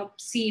courses? Now,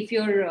 see, if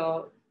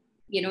you're,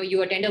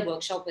 you attend a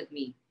workshop with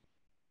me,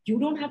 you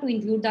don't have to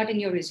include that in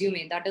your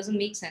resume. That doesn't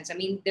make sense. I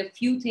mean, there are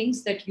few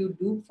things that you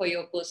do for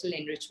your personal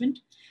enrichment,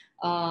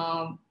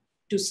 um,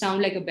 to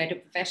sound like a better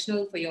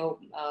professional, for your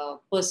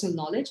personal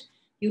knowledge.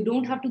 You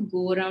don't have to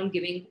go around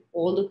giving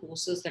all the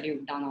courses that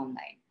you've done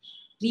online.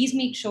 Please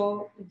make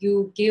sure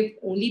you give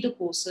only the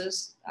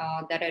courses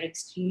that are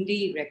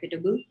extremely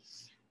reputable.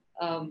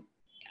 Um,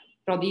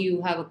 Probably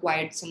you have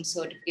acquired some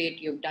certificate,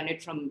 you've done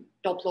it from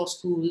top law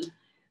school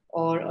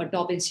or a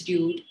top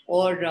institute,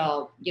 or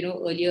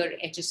earlier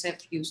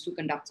HSF used to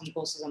conduct some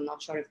courses. I'm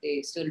not sure if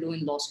they still do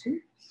in law school.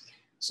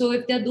 So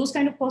if there are those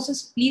kind of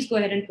courses, please go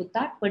ahead and put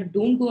that, but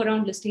don't go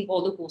around listing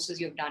all the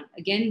courses you've done.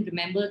 Again,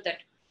 remember that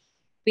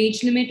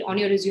page limit on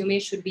your resume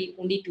should be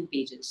only 2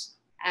 pages,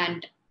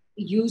 and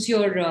use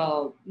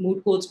your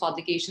moot courts,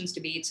 publications,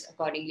 debates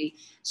accordingly.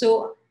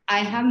 So I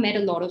have met a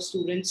lot of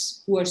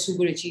students who are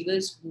super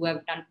achievers, who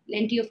have done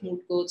plenty of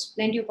moot courts,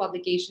 plenty of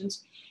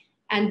publications,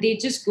 and they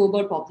just go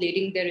about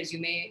populating their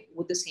resume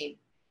with the same.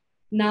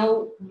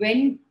 Now,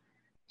 when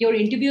your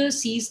interviewer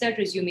sees that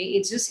resume,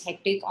 it's just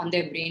hectic on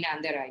their brain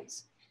and their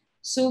eyes.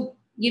 So,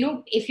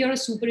 if you're a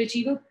super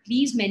achiever,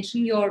 please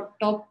mention your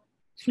top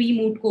 3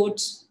 moot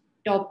courts,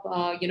 top,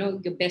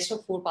 your best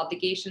of 4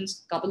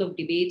 publications, couple of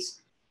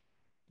debates,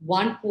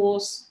 1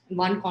 course,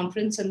 1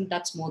 conference, and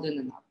that's more than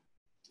enough.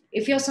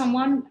 If you're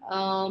someone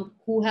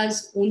who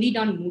has only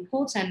done moot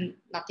courts and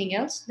nothing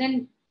else,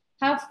 then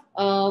have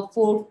 5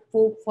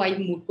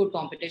 moot court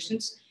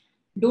competitions.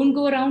 Don't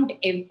go around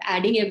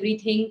adding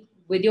everything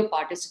with your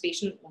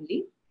participation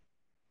only.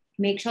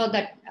 Make sure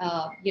that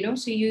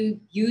so you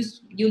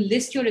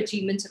list your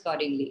achievements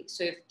accordingly.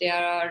 So if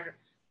there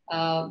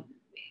are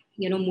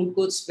moot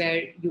courts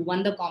where you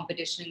won the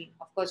competition,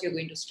 of course you're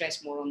going to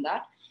stress more on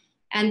that.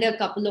 And there are a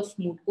couple of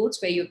moot courts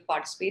where you've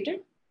participated.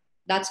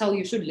 That's how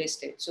you should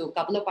list it. So a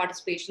couple of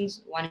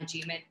participations, 1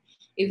 achievement.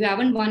 If you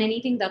haven't won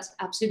anything, that's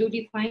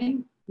absolutely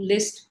fine.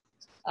 List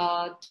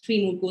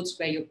 3 moot courts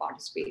where you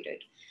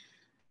participated.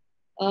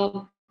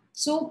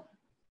 So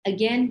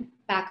again,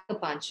 pack a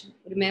punch.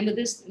 Remember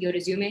this, your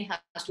resume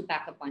has to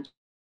pack a punch.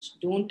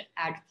 Don't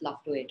add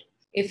fluff to it.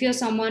 If you're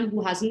someone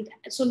who hasn't,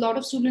 so a lot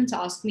of students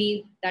ask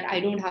me that I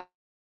don't have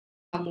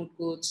moot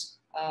courts,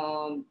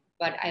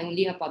 but I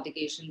only have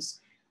publications.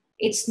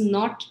 It's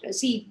not,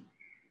 see,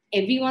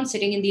 everyone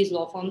sitting in these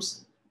law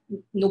firms,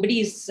 nobody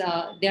is,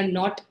 they're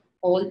not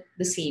all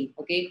the same,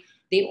 okay?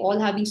 They all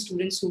have been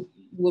students who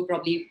are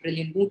probably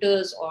brilliant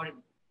mooters or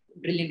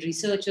brilliant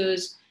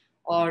researchers,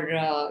 or,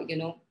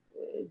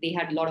 they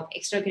had a lot of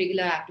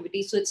extracurricular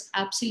activities. So it's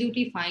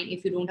absolutely fine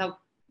if you don't have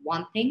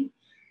one thing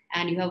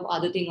and you have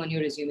other thing on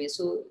your resume.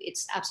 So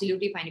it's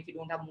absolutely fine if you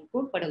don't have moot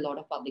court, but a lot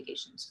of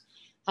publications.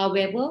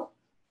 However,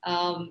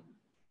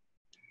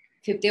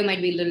 fifth year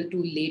might be a little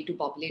too late to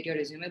populate your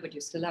resume, but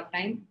you still have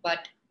time.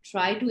 But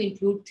try to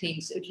include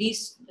things, at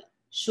least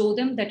show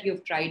them that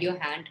you've tried your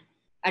hand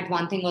at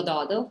one thing or the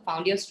other,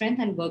 found your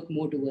strength, and work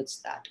more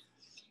towards that.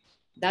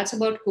 That's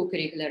about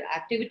co-curricular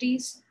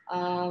activities.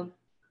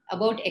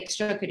 About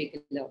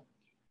extracurricular.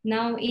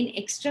 Now, in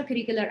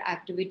extracurricular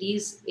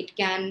activities, it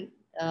can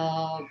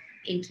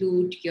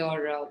include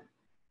your,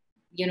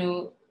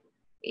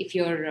 if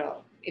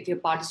you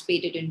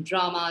participated in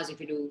dramas, if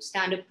you do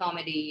stand-up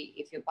comedy,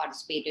 if you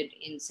participated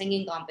in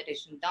singing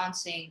competition,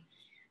 dancing,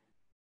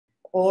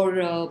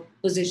 or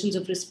positions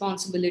of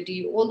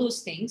responsibility, all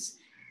those things.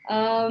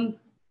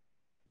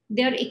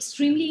 They are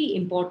extremely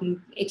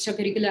important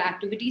extracurricular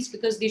activities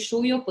because they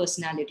show your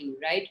personality,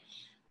 right?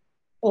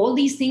 All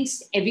these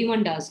things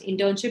everyone does.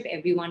 Internship,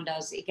 everyone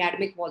does.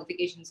 Academic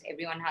qualifications,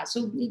 everyone has.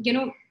 So,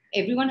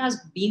 everyone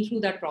has been through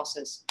that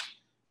process.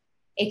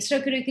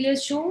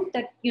 Extracurriculars show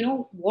that,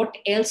 what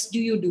else do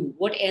you do?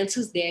 What else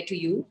is there to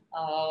you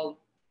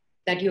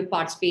that you've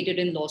participated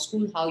in law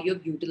school, how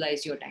you've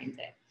utilized your time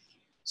there.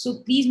 So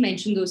please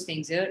mention those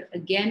things here.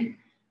 Again,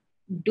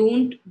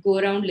 don't go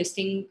around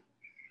listing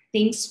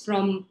things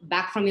from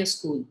back from your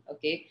school,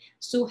 okay?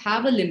 So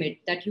have a limit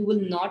that you will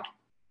not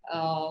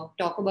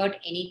talk about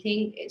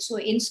anything. So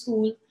in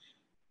school,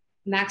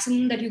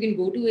 maximum that you can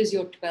go to is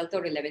your 12th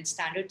or 11th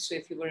standard. So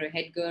if you were a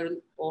head girl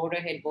or a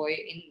head boy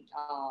in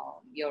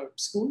your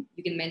school,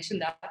 you can mention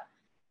that.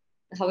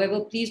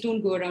 However, please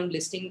don't go around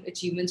listing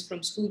achievements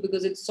from school,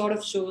 because it sort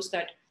of shows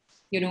that,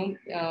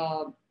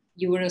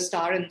 you were a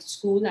star in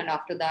school and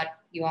after that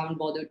you haven't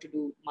bothered to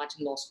do much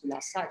in law school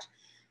as such.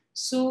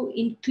 So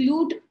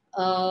do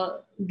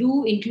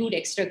include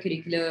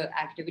extracurricular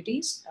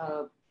activities.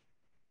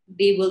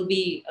 They will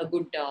be a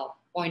good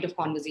point of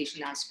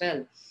conversation as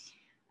well.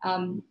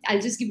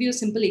 I'll just give you a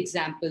simple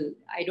example.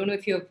 I don't know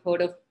if you have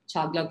heard of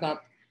Chagla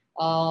Cup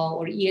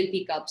or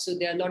ELP Cup. So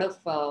there are a lot of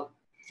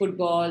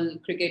football,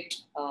 cricket,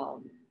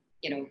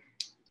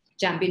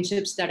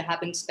 championships that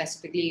happen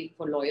specifically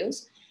for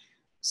lawyers.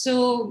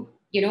 So,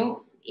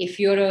 if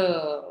you're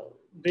a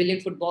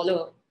brilliant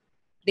footballer,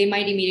 they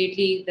might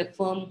immediately, the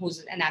firm who's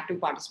an active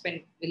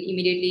participant will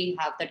immediately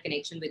have that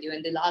connection with you,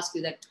 and they'll ask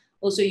you that,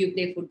 also you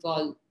play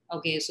football.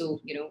 Okay, so,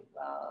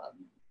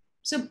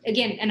 so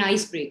again, an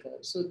icebreaker.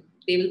 So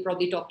they will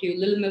probably talk to you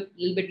a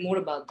little bit more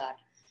about that.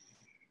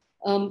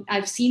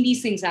 I've seen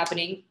these things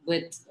happening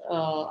with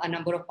a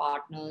number of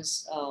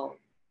partners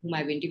whom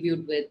I've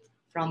interviewed with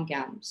from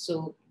camps.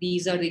 So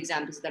these are the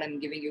examples that I'm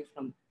giving you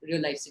from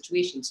real life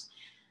situations.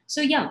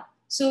 So yeah,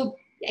 so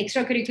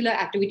extracurricular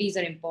activities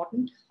are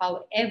important.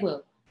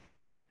 However,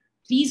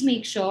 please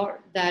make sure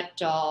that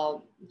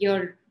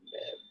you're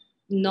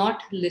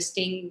not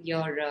listing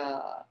your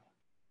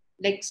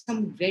like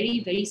some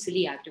very, very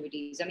silly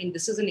activities. I mean,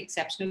 this is an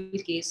exceptional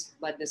case,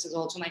 but this is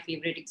also my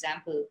favorite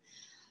example.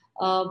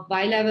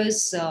 While I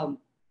was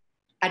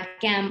at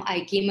camp,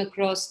 I came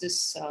across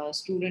this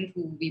student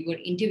who we were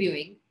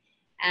interviewing,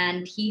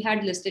 and he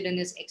had listed in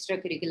his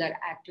extracurricular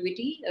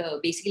activity,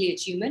 basically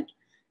achievement,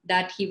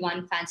 that he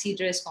won fancy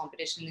dress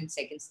competition in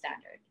second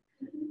standard.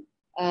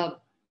 Uh,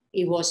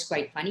 it was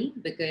quite funny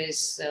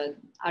because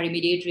our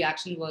immediate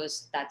reaction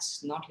was,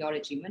 that's not your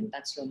achievement,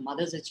 that's your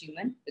mother's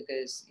achievement,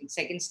 because in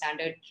second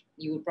standard,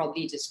 you were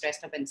probably just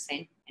dressed up and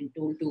sent and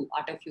told to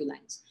utter a few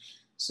lines.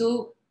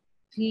 So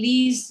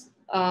please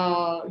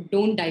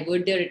don't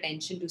divert their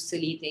attention to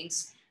silly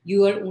things.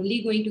 You are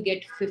only going to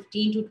get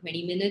 15 to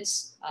 20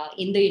 minutes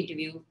in the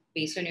interview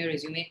based on your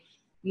resume.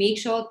 Make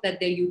sure that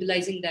they're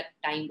utilizing that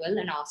time well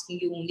and asking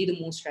you only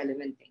the most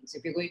relevant things.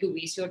 If you're going to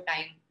waste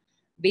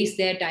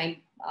their time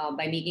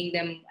by making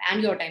them,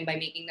 and your time by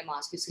making them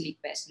ask you silly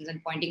questions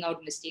and pointing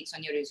out mistakes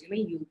on your resume,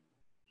 you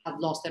have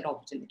lost that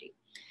opportunity.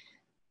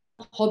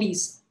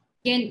 Hobbies.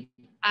 Again,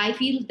 I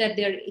feel that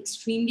they're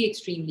extremely,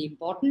 extremely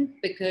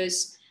important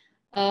because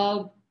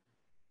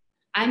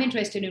I'm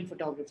interested in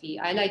photography.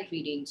 I like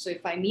reading. So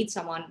if I meet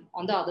someone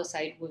on the other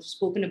side who's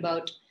spoken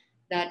about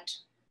that,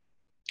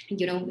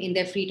 in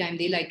their free time,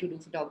 they like to do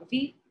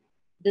photography,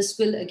 this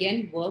will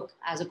again work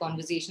as a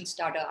conversation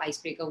starter,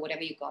 icebreaker,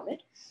 whatever you call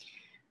it.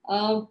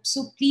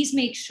 So please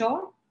make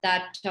sure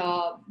that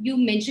you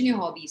mention your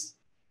hobbies.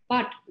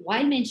 But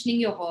while mentioning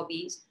your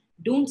hobbies,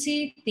 don't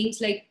say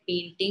things like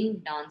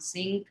painting,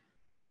 dancing,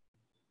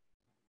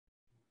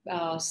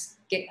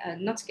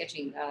 not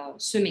sketching,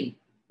 swimming.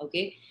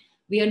 Okay.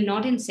 We are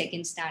not in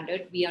second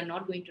standard. We are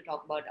not going to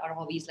talk about our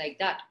hobbies like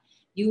that.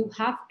 You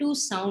have to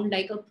sound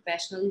like a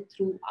professional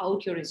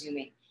throughout your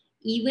resume,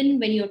 even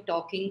when you're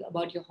talking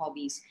about your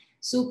hobbies.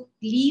 So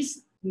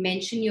please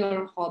mention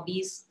your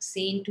hobbies,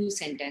 say in 2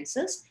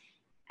 sentences,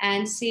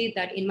 and say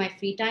that in my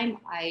free time,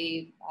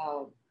 I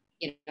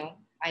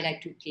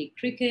like to play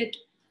cricket.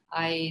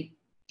 I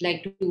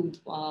like to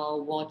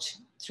watch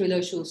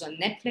thriller shows on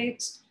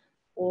Netflix,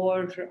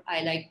 or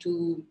I like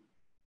to,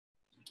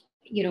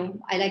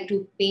 I like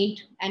to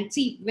paint. And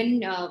see,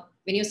 when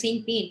you're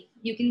saying paint,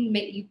 you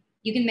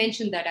can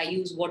mention that I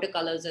use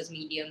watercolors as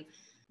medium,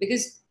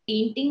 because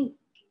painting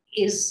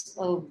is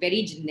a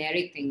very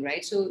generic thing,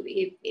 right? So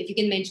if you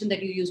can mention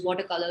that you use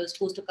watercolors,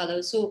 poster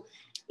colors, so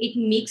it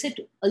makes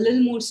it a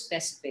little more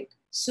specific.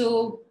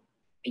 So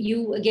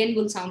you again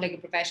will sound like a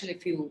professional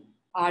if you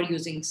are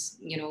using,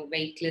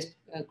 very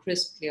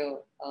crisp, clear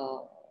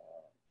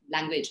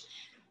language.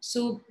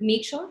 So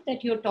make sure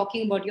that you're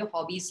talking about your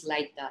hobbies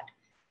like that.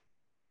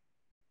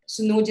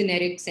 So no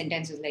generic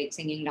sentences like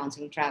singing,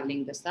 dancing,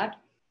 traveling, this, that.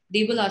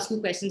 They will ask you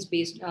questions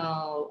based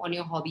on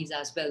your hobbies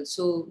as well.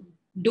 So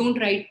don't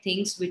write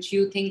things which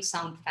you think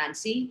sound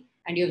fancy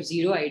and you have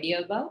zero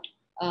idea about.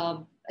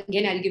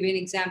 Again, I'll give you an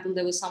example.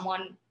 There was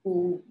someone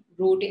who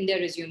wrote in their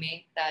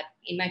resume that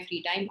in my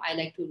free time, I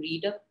like to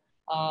read up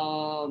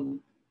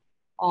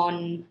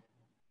on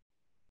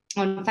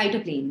fighter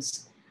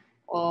planes.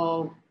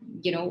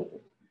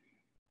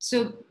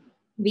 So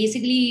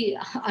basically,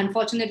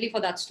 unfortunately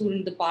for that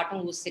student, the partner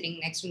who was sitting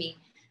next to me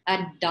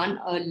had done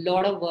a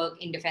lot of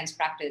work in defense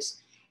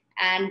practice.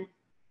 And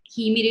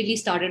he immediately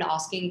started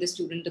asking the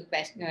student the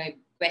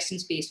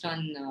questions based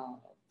on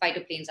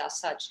fighter planes as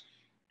such.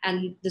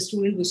 And the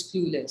student was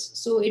clueless.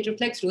 So it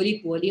reflects really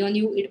poorly on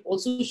you. It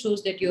also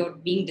shows that you're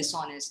being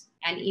dishonest,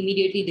 and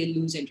immediately they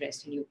lose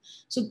interest in you.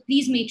 So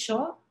please make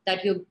sure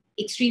that you're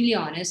extremely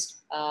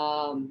honest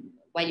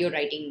while you're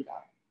writing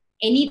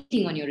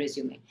anything on your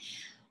resume.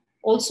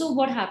 Also,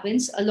 what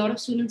happens, a lot of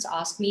students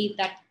ask me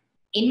that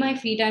in my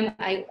free time,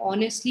 I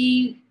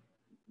honestly,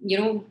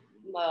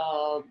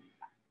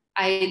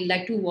 I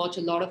like to watch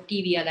a lot of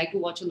TV. I like to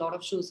watch a lot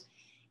of shows.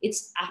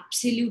 It's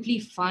absolutely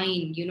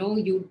fine.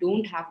 You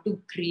don't have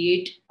to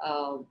create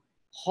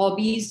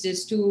hobbies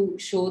just to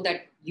show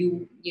that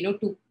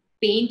to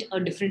paint a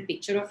different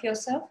picture of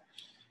yourself.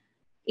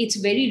 It's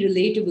very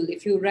relatable.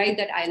 If you write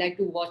that I like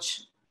to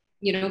watch,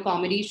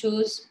 comedy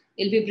shows,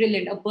 it'll be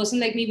brilliant. A person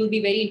like me will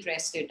be very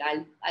interested.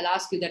 I'll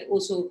ask you that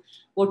also,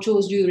 what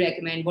shows do you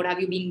recommend? What have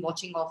you been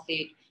watching of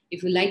late?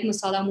 If you like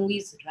masala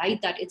movies,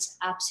 write that. It's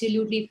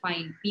absolutely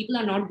fine. People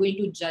are not going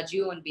to judge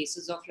you on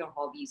basis of your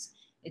hobbies.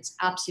 It's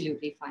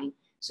absolutely fine.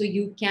 So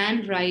you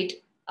can write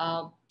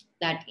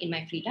that in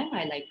my free time,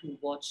 I like to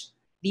watch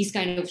these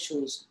kind of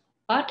shows,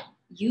 but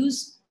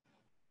use,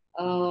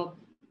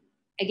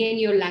 again,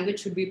 your language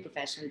should be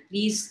professional.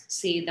 Please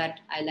say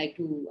that I like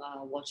to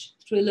watch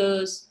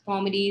thrillers,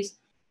 comedies.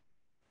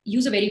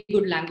 Use a very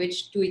good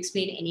language to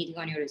explain anything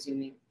on your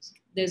resume.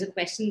 There's a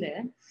question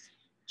there.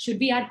 Should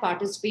we add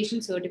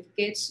participation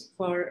certificates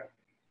for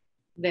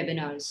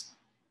webinars?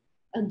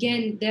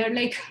 Again, there are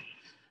like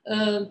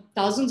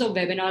thousands of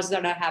webinars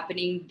that are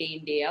happening day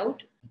in, day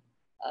out.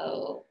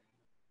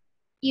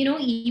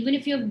 Even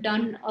if you've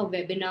done a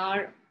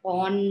webinar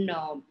on,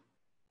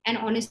 and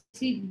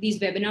honestly, these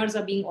webinars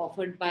are being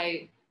offered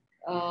by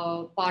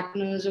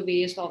partners of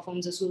various law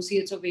firms,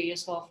 associates of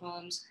various law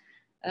firms,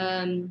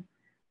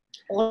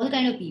 all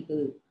kind of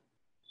people.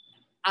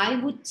 I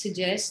would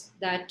suggest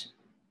that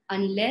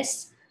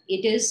unless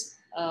it is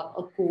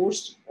a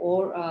course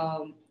or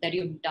that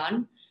you've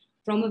done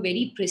from a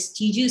very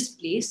prestigious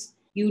place,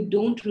 you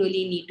don't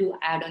really need to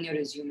add on your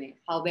resume.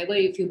 However,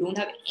 if you don't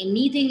have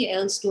anything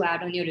else to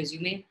add on your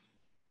resume,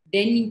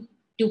 then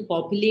to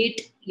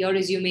populate your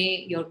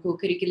resume, your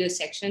co-curricular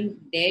section,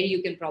 there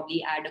you can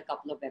probably add a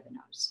couple of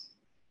webinars.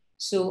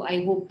 So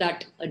I hope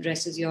that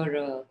addresses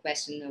your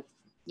question of,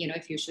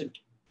 if you should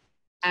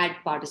add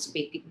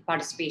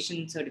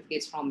participation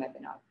certificates from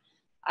webinar.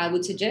 I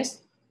would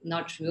suggest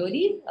not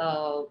really,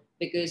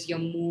 because your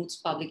moods,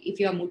 if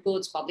you have moot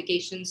courts,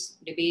 publications,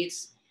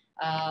 debates,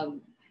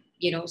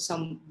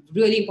 some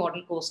really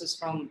important courses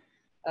from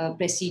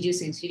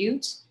prestigious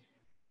institutes,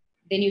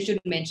 then you should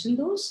mention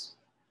those.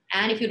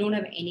 And if you don't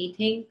have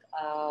anything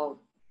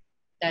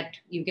that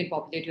you can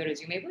populate your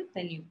resume with,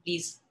 then you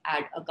please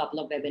add a couple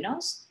of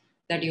webinars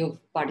that you've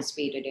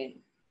participated in.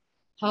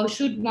 How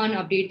should one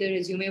update their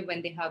resume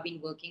when they have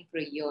been working for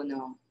a year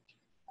now?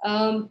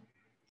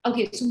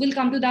 Okay, so we'll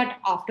come to that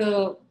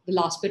after the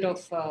last bit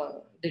of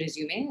the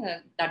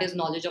resume. That is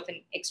knowledge of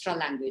an extra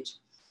language.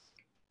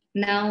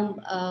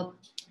 Now,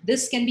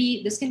 this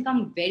can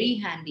come very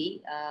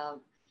handy.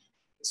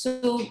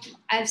 So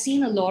I've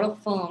seen a lot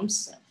of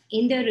firms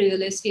in their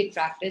real estate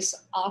practice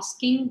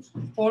asking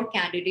for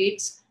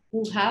candidates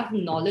who have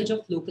knowledge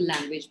of local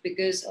language,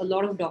 because a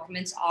lot of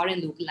documents are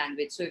in local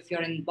language. So if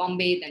you're in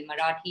Bombay, then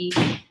Marathi,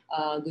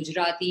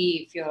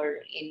 Gujarati. If you're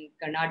in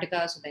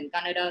Karnataka, so then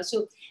Kannada.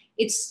 So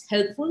it's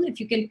helpful if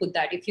you can put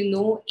that. If you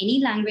know any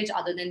language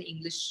other than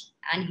English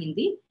and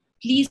Hindi,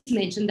 please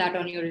mention that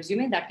on your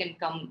resume. That can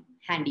come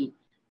handy.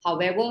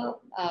 However,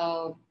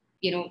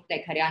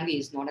 like Haryanvi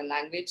is not a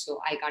language, so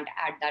I can't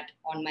add that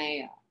on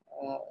my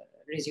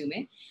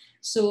resume.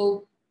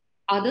 So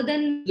other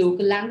than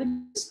local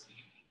languages,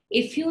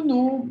 if you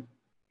know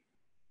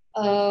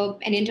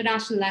an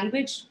international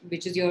language,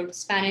 which is your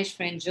Spanish,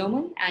 French,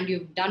 German, and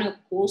you've done a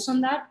course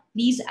on that,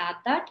 please add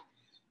that.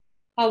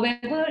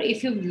 However,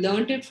 if you've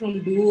learned it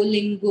from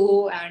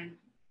Duolingo and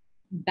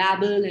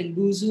Babbel and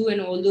Buzu and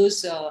all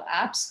those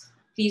apps,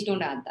 please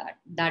don't add that.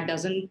 That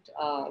doesn't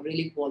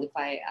really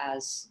qualify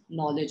as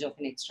knowledge of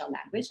an extra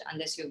language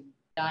unless you've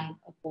done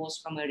a course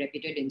from a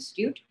reputed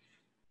institute.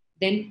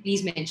 Then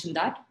please mention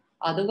that.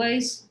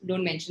 Otherwise,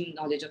 don't mention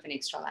knowledge of an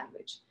extra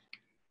language.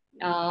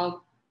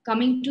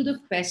 Coming to the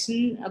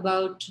question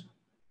about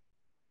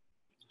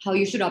how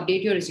you should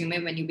update your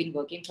resume when you've been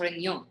working for a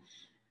year.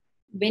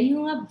 When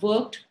you have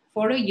worked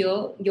for a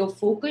year, your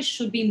focus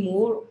should be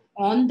more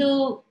on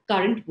the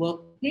current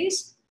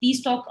workplace.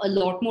 Please talk a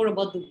lot more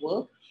about the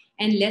work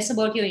and less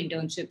about your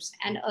internships.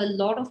 And a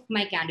lot of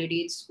my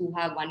candidates who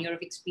have 1 year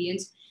of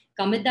experience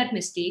commit that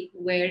mistake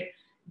where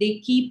they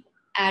keep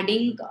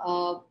adding,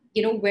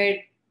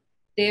 where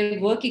their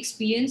work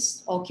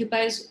experience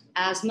occupies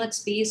as much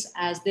space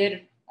as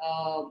their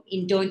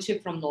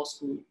internship from law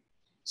school.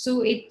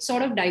 So it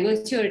sort of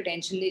diverts your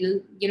attention.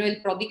 It'll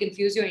probably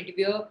confuse your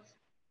interviewer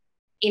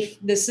if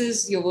this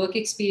is your work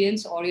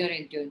experience or your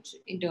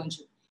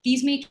internship.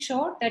 Please make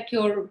sure that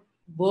your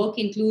work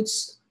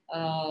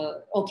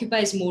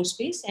occupies more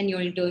space and your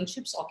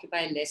internships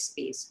occupy less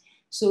space.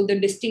 So the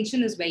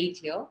distinction is very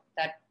clear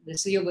that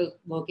this is your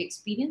work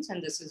experience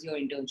and this is your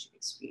internship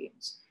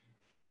experience.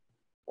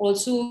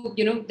 Also,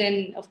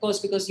 then of course,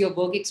 because your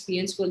work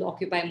experience will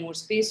occupy more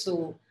space,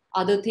 so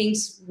other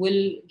things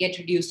will get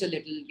reduced a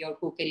little, your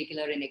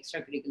co-curricular and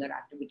extracurricular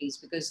activities,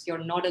 because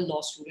you're not a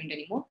law student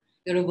anymore,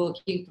 you're a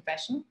working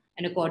professional,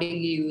 and accordingly,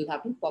 you will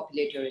have to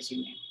populate your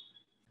resume.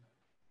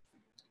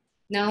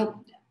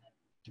 Now,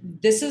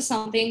 this is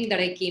something that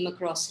I came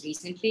across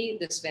recently,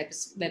 this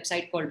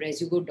website called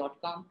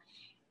resugo.com.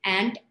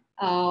 And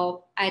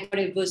I thought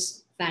it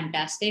was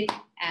fantastic.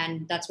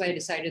 And that's why I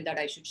decided that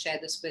I should share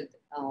this with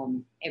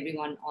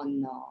everyone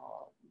on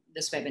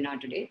this webinar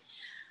today.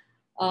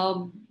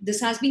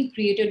 This has been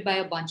created by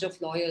a bunch of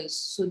lawyers,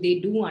 so they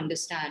do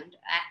understand,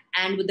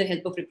 and with the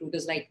help of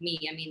recruiters like me.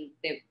 I mean,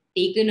 they've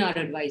taken our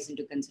advice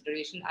into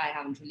consideration. I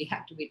haven't really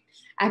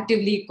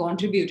actively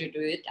contributed to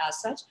it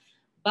as such.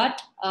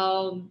 But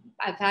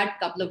I've had a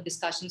couple of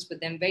discussions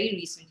with them very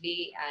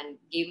recently and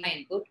gave my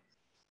input.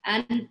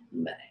 And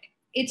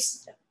it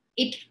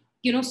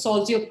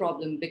solves your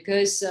problem,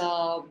 because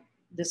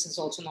this is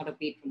also not a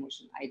paid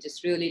promotion. I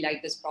just really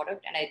like this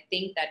product. And I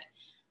think that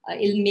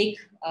It'll make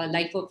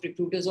life of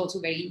recruiters also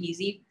very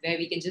easy, where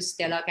we can just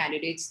tell our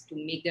candidates to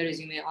make their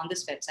resume on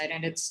this website,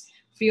 and it's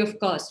free of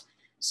cost.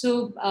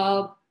 So,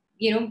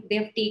 they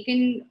have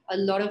taken a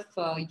lot of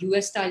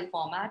US style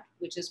format,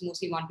 which is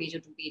mostly one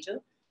pager, two pager.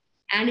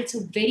 And it's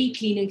a very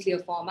clean and clear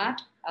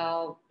format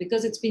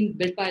because it's been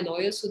built by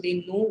lawyers, so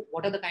they know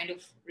what are the kind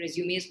of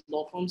resumes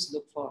law firms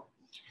look for.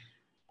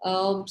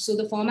 So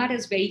the format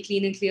is very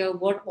clean and clear.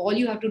 What all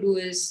you have to do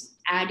is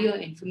add your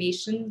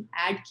information,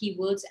 add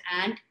keywords,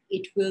 and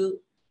it will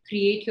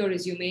create your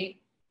resume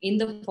in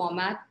the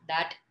format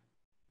that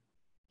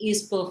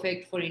is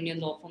perfect for Indian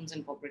law firms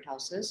and corporate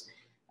houses.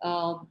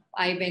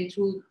 I went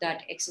through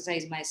that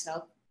exercise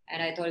myself,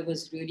 and I thought it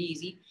was really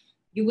easy.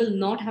 You will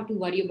not have to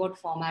worry about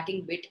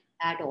formatting bit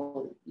at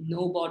all.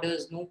 No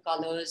borders, no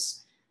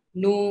colors,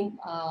 no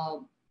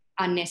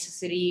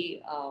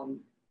unnecessary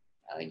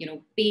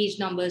page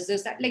numbers.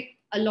 There's that, like,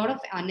 a lot of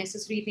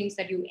unnecessary things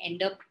that you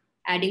end up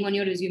adding on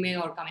your resume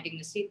or committing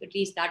mistake. At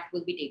least that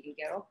will be taken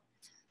care of.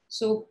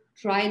 So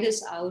try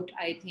this out.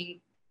 I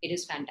think it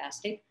is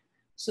fantastic.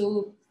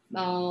 So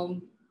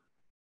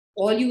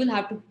all you will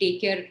have to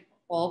take care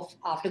of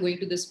after going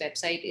to this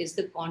website is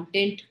the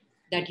content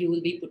that you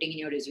will be putting in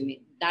your resume.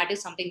 That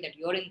is something that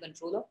you're in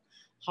control of.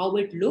 How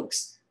it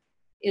looks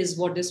is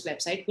what this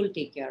website will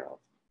take care of.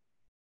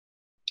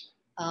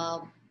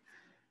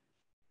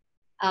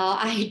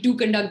 I do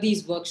conduct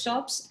these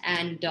workshops,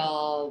 and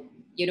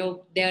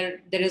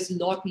there is a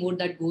lot more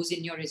that goes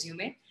in your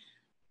resume,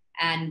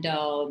 and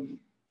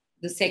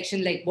the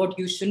section like what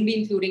you shouldn't be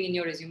including in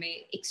your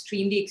resume,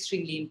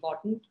 extremely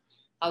important.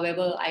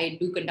 However, I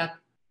do conduct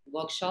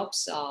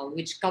workshops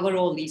which cover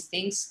all these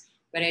things,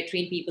 where I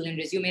train people in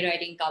resume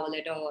writing, cover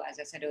letter, as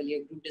I said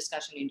earlier, group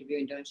discussion, interview,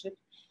 internship.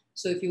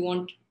 So if you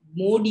want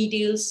more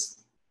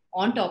details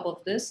on top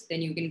of this,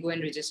 then you can go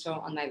and register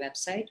on my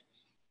website.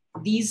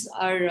 These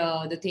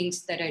are the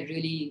things that I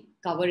really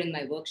cover in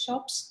my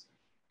workshops,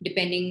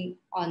 depending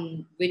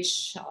on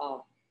which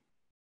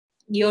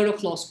year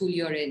of law school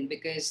you're in,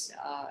 because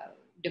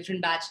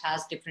different batch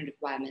has different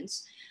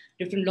requirements.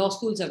 Different law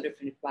schools have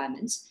different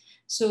requirements.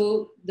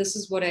 So this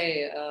is what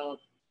I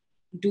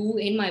do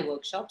in my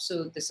workshop.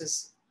 So this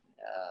is,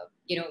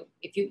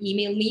 if you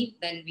email me,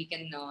 then we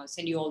can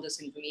send you all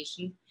this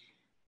information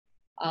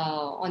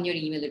on your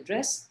email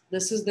address.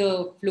 This is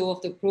the flow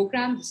of the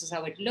program. This is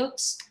how it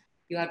looks.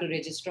 You have to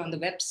register on the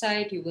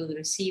website. You will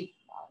receive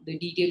the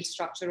detailed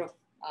structure of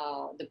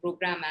the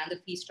program and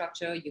the fee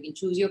structure. You can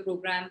choose your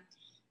program,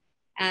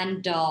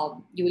 and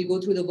you will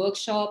go through the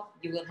workshop.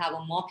 You will have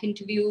a mock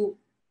interview,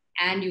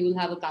 and you will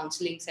have a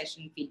counseling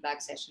session,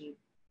 feedback session,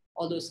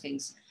 all those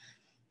things.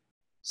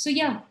 So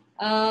yeah,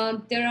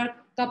 there are a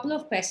couple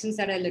of questions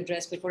that I'll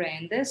address before I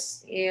end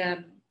this.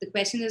 The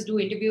question is, do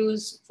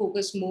interviews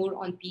focus more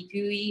on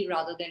PQE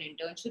rather than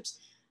internships?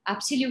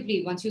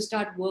 Absolutely. Once you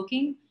start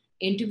working,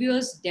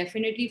 interviewers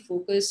definitely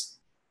focus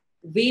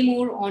way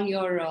more on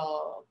your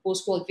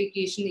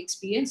post-qualification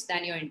experience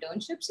than your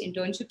internships.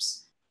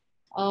 Internships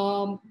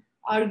are,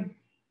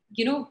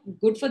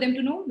 good for them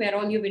to know where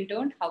all you've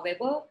interned.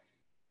 However,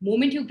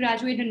 moment you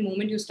graduate and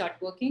moment you start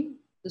working,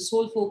 the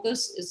sole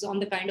focus is on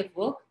the kind of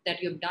work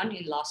that you've done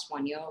in last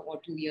 1 year or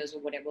 2 years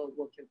or whatever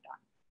work you've done.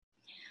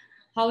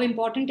 How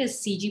important is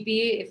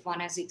CGPA if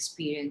one has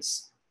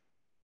experience?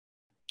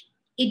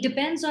 It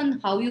depends on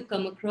how you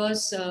come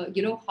across,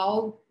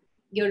 how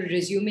your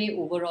resume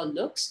overall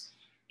looks.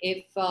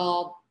 If,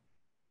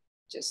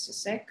 just a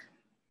sec.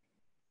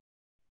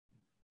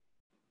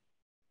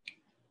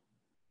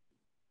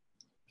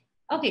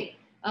 Okay,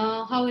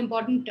 how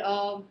important?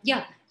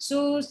 Yeah,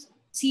 so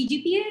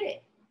CGPA,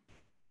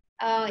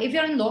 if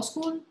you're in law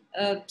school,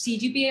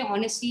 CGPA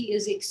honestly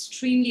is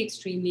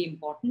extremely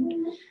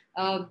important.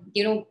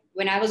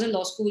 When I was in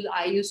law school,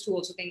 I used to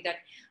also think that,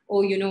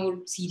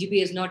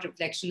 CGPA is not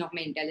reflection of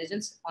my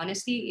intelligence.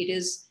 Honestly, it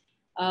is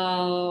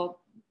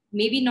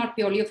maybe not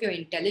purely of your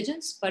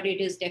intelligence, but it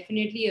is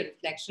definitely a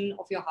reflection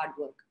of your hard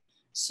work.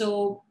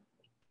 So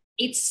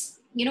it's,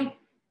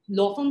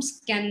 law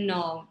firms can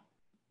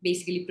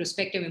basically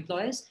prospective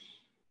employers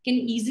can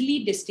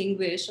easily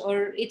distinguish,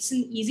 or it's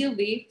an easier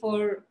way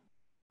for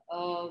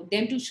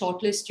them to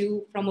shortlist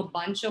you from a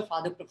bunch of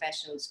other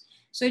professionals.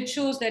 So it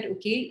shows that,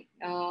 okay,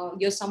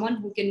 you're someone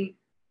who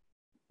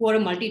are a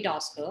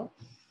multitasker,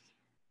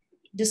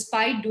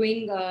 despite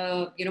doing,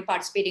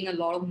 participating in a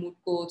lot of moot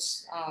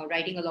courts,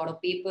 writing a lot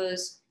of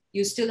papers,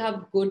 you still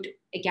have good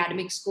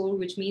academic score,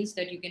 which means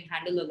that you can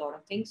handle a lot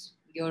of things.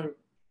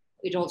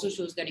 It also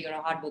shows that you're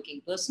a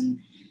hardworking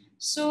person.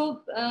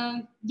 So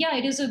yeah,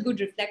 it is a good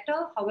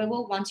reflector.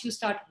 However, once you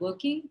start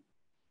working,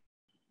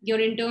 your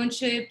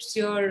internships,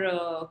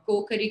 your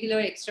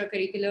co-curricular,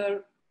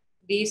 extracurricular,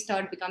 they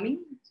start becoming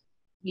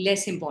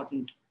less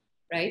important,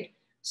 right?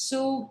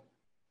 So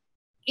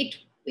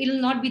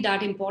it'll not be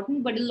that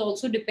important, but it'll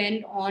also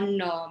depend on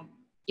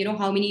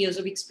how many years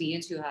of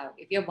experience you have.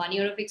 If you have 1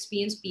 year of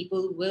experience,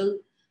 people will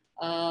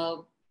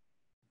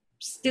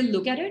still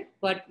look at it,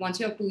 but once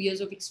you have 2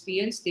 years of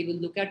experience, they will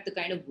look at the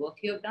kind of work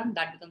you have done.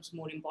 That becomes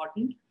more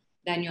important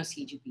than your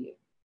CGPA.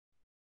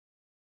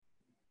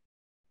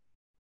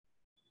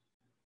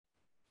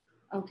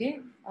 Okay.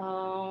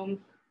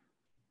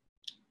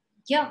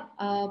 Yeah,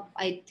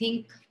 I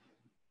think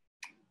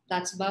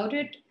that's about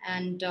it.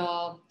 And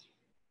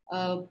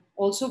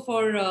also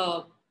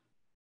for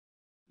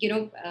you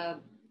know,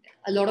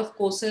 a lot of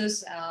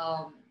courses,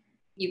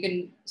 you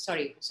can,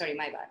 sorry,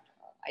 my bad.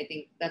 I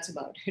think that's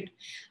about it.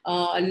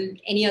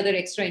 Any other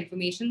extra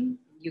information,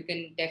 you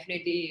can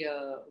definitely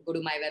go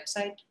to my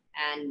website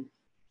and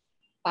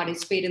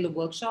participate in the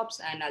workshops,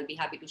 and I'll be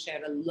happy to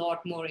share a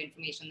lot more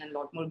information and a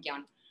lot more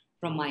gyan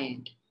from my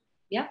end.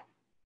 Yeah.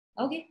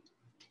 Okay.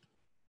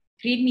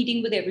 Great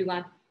meeting with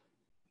everyone.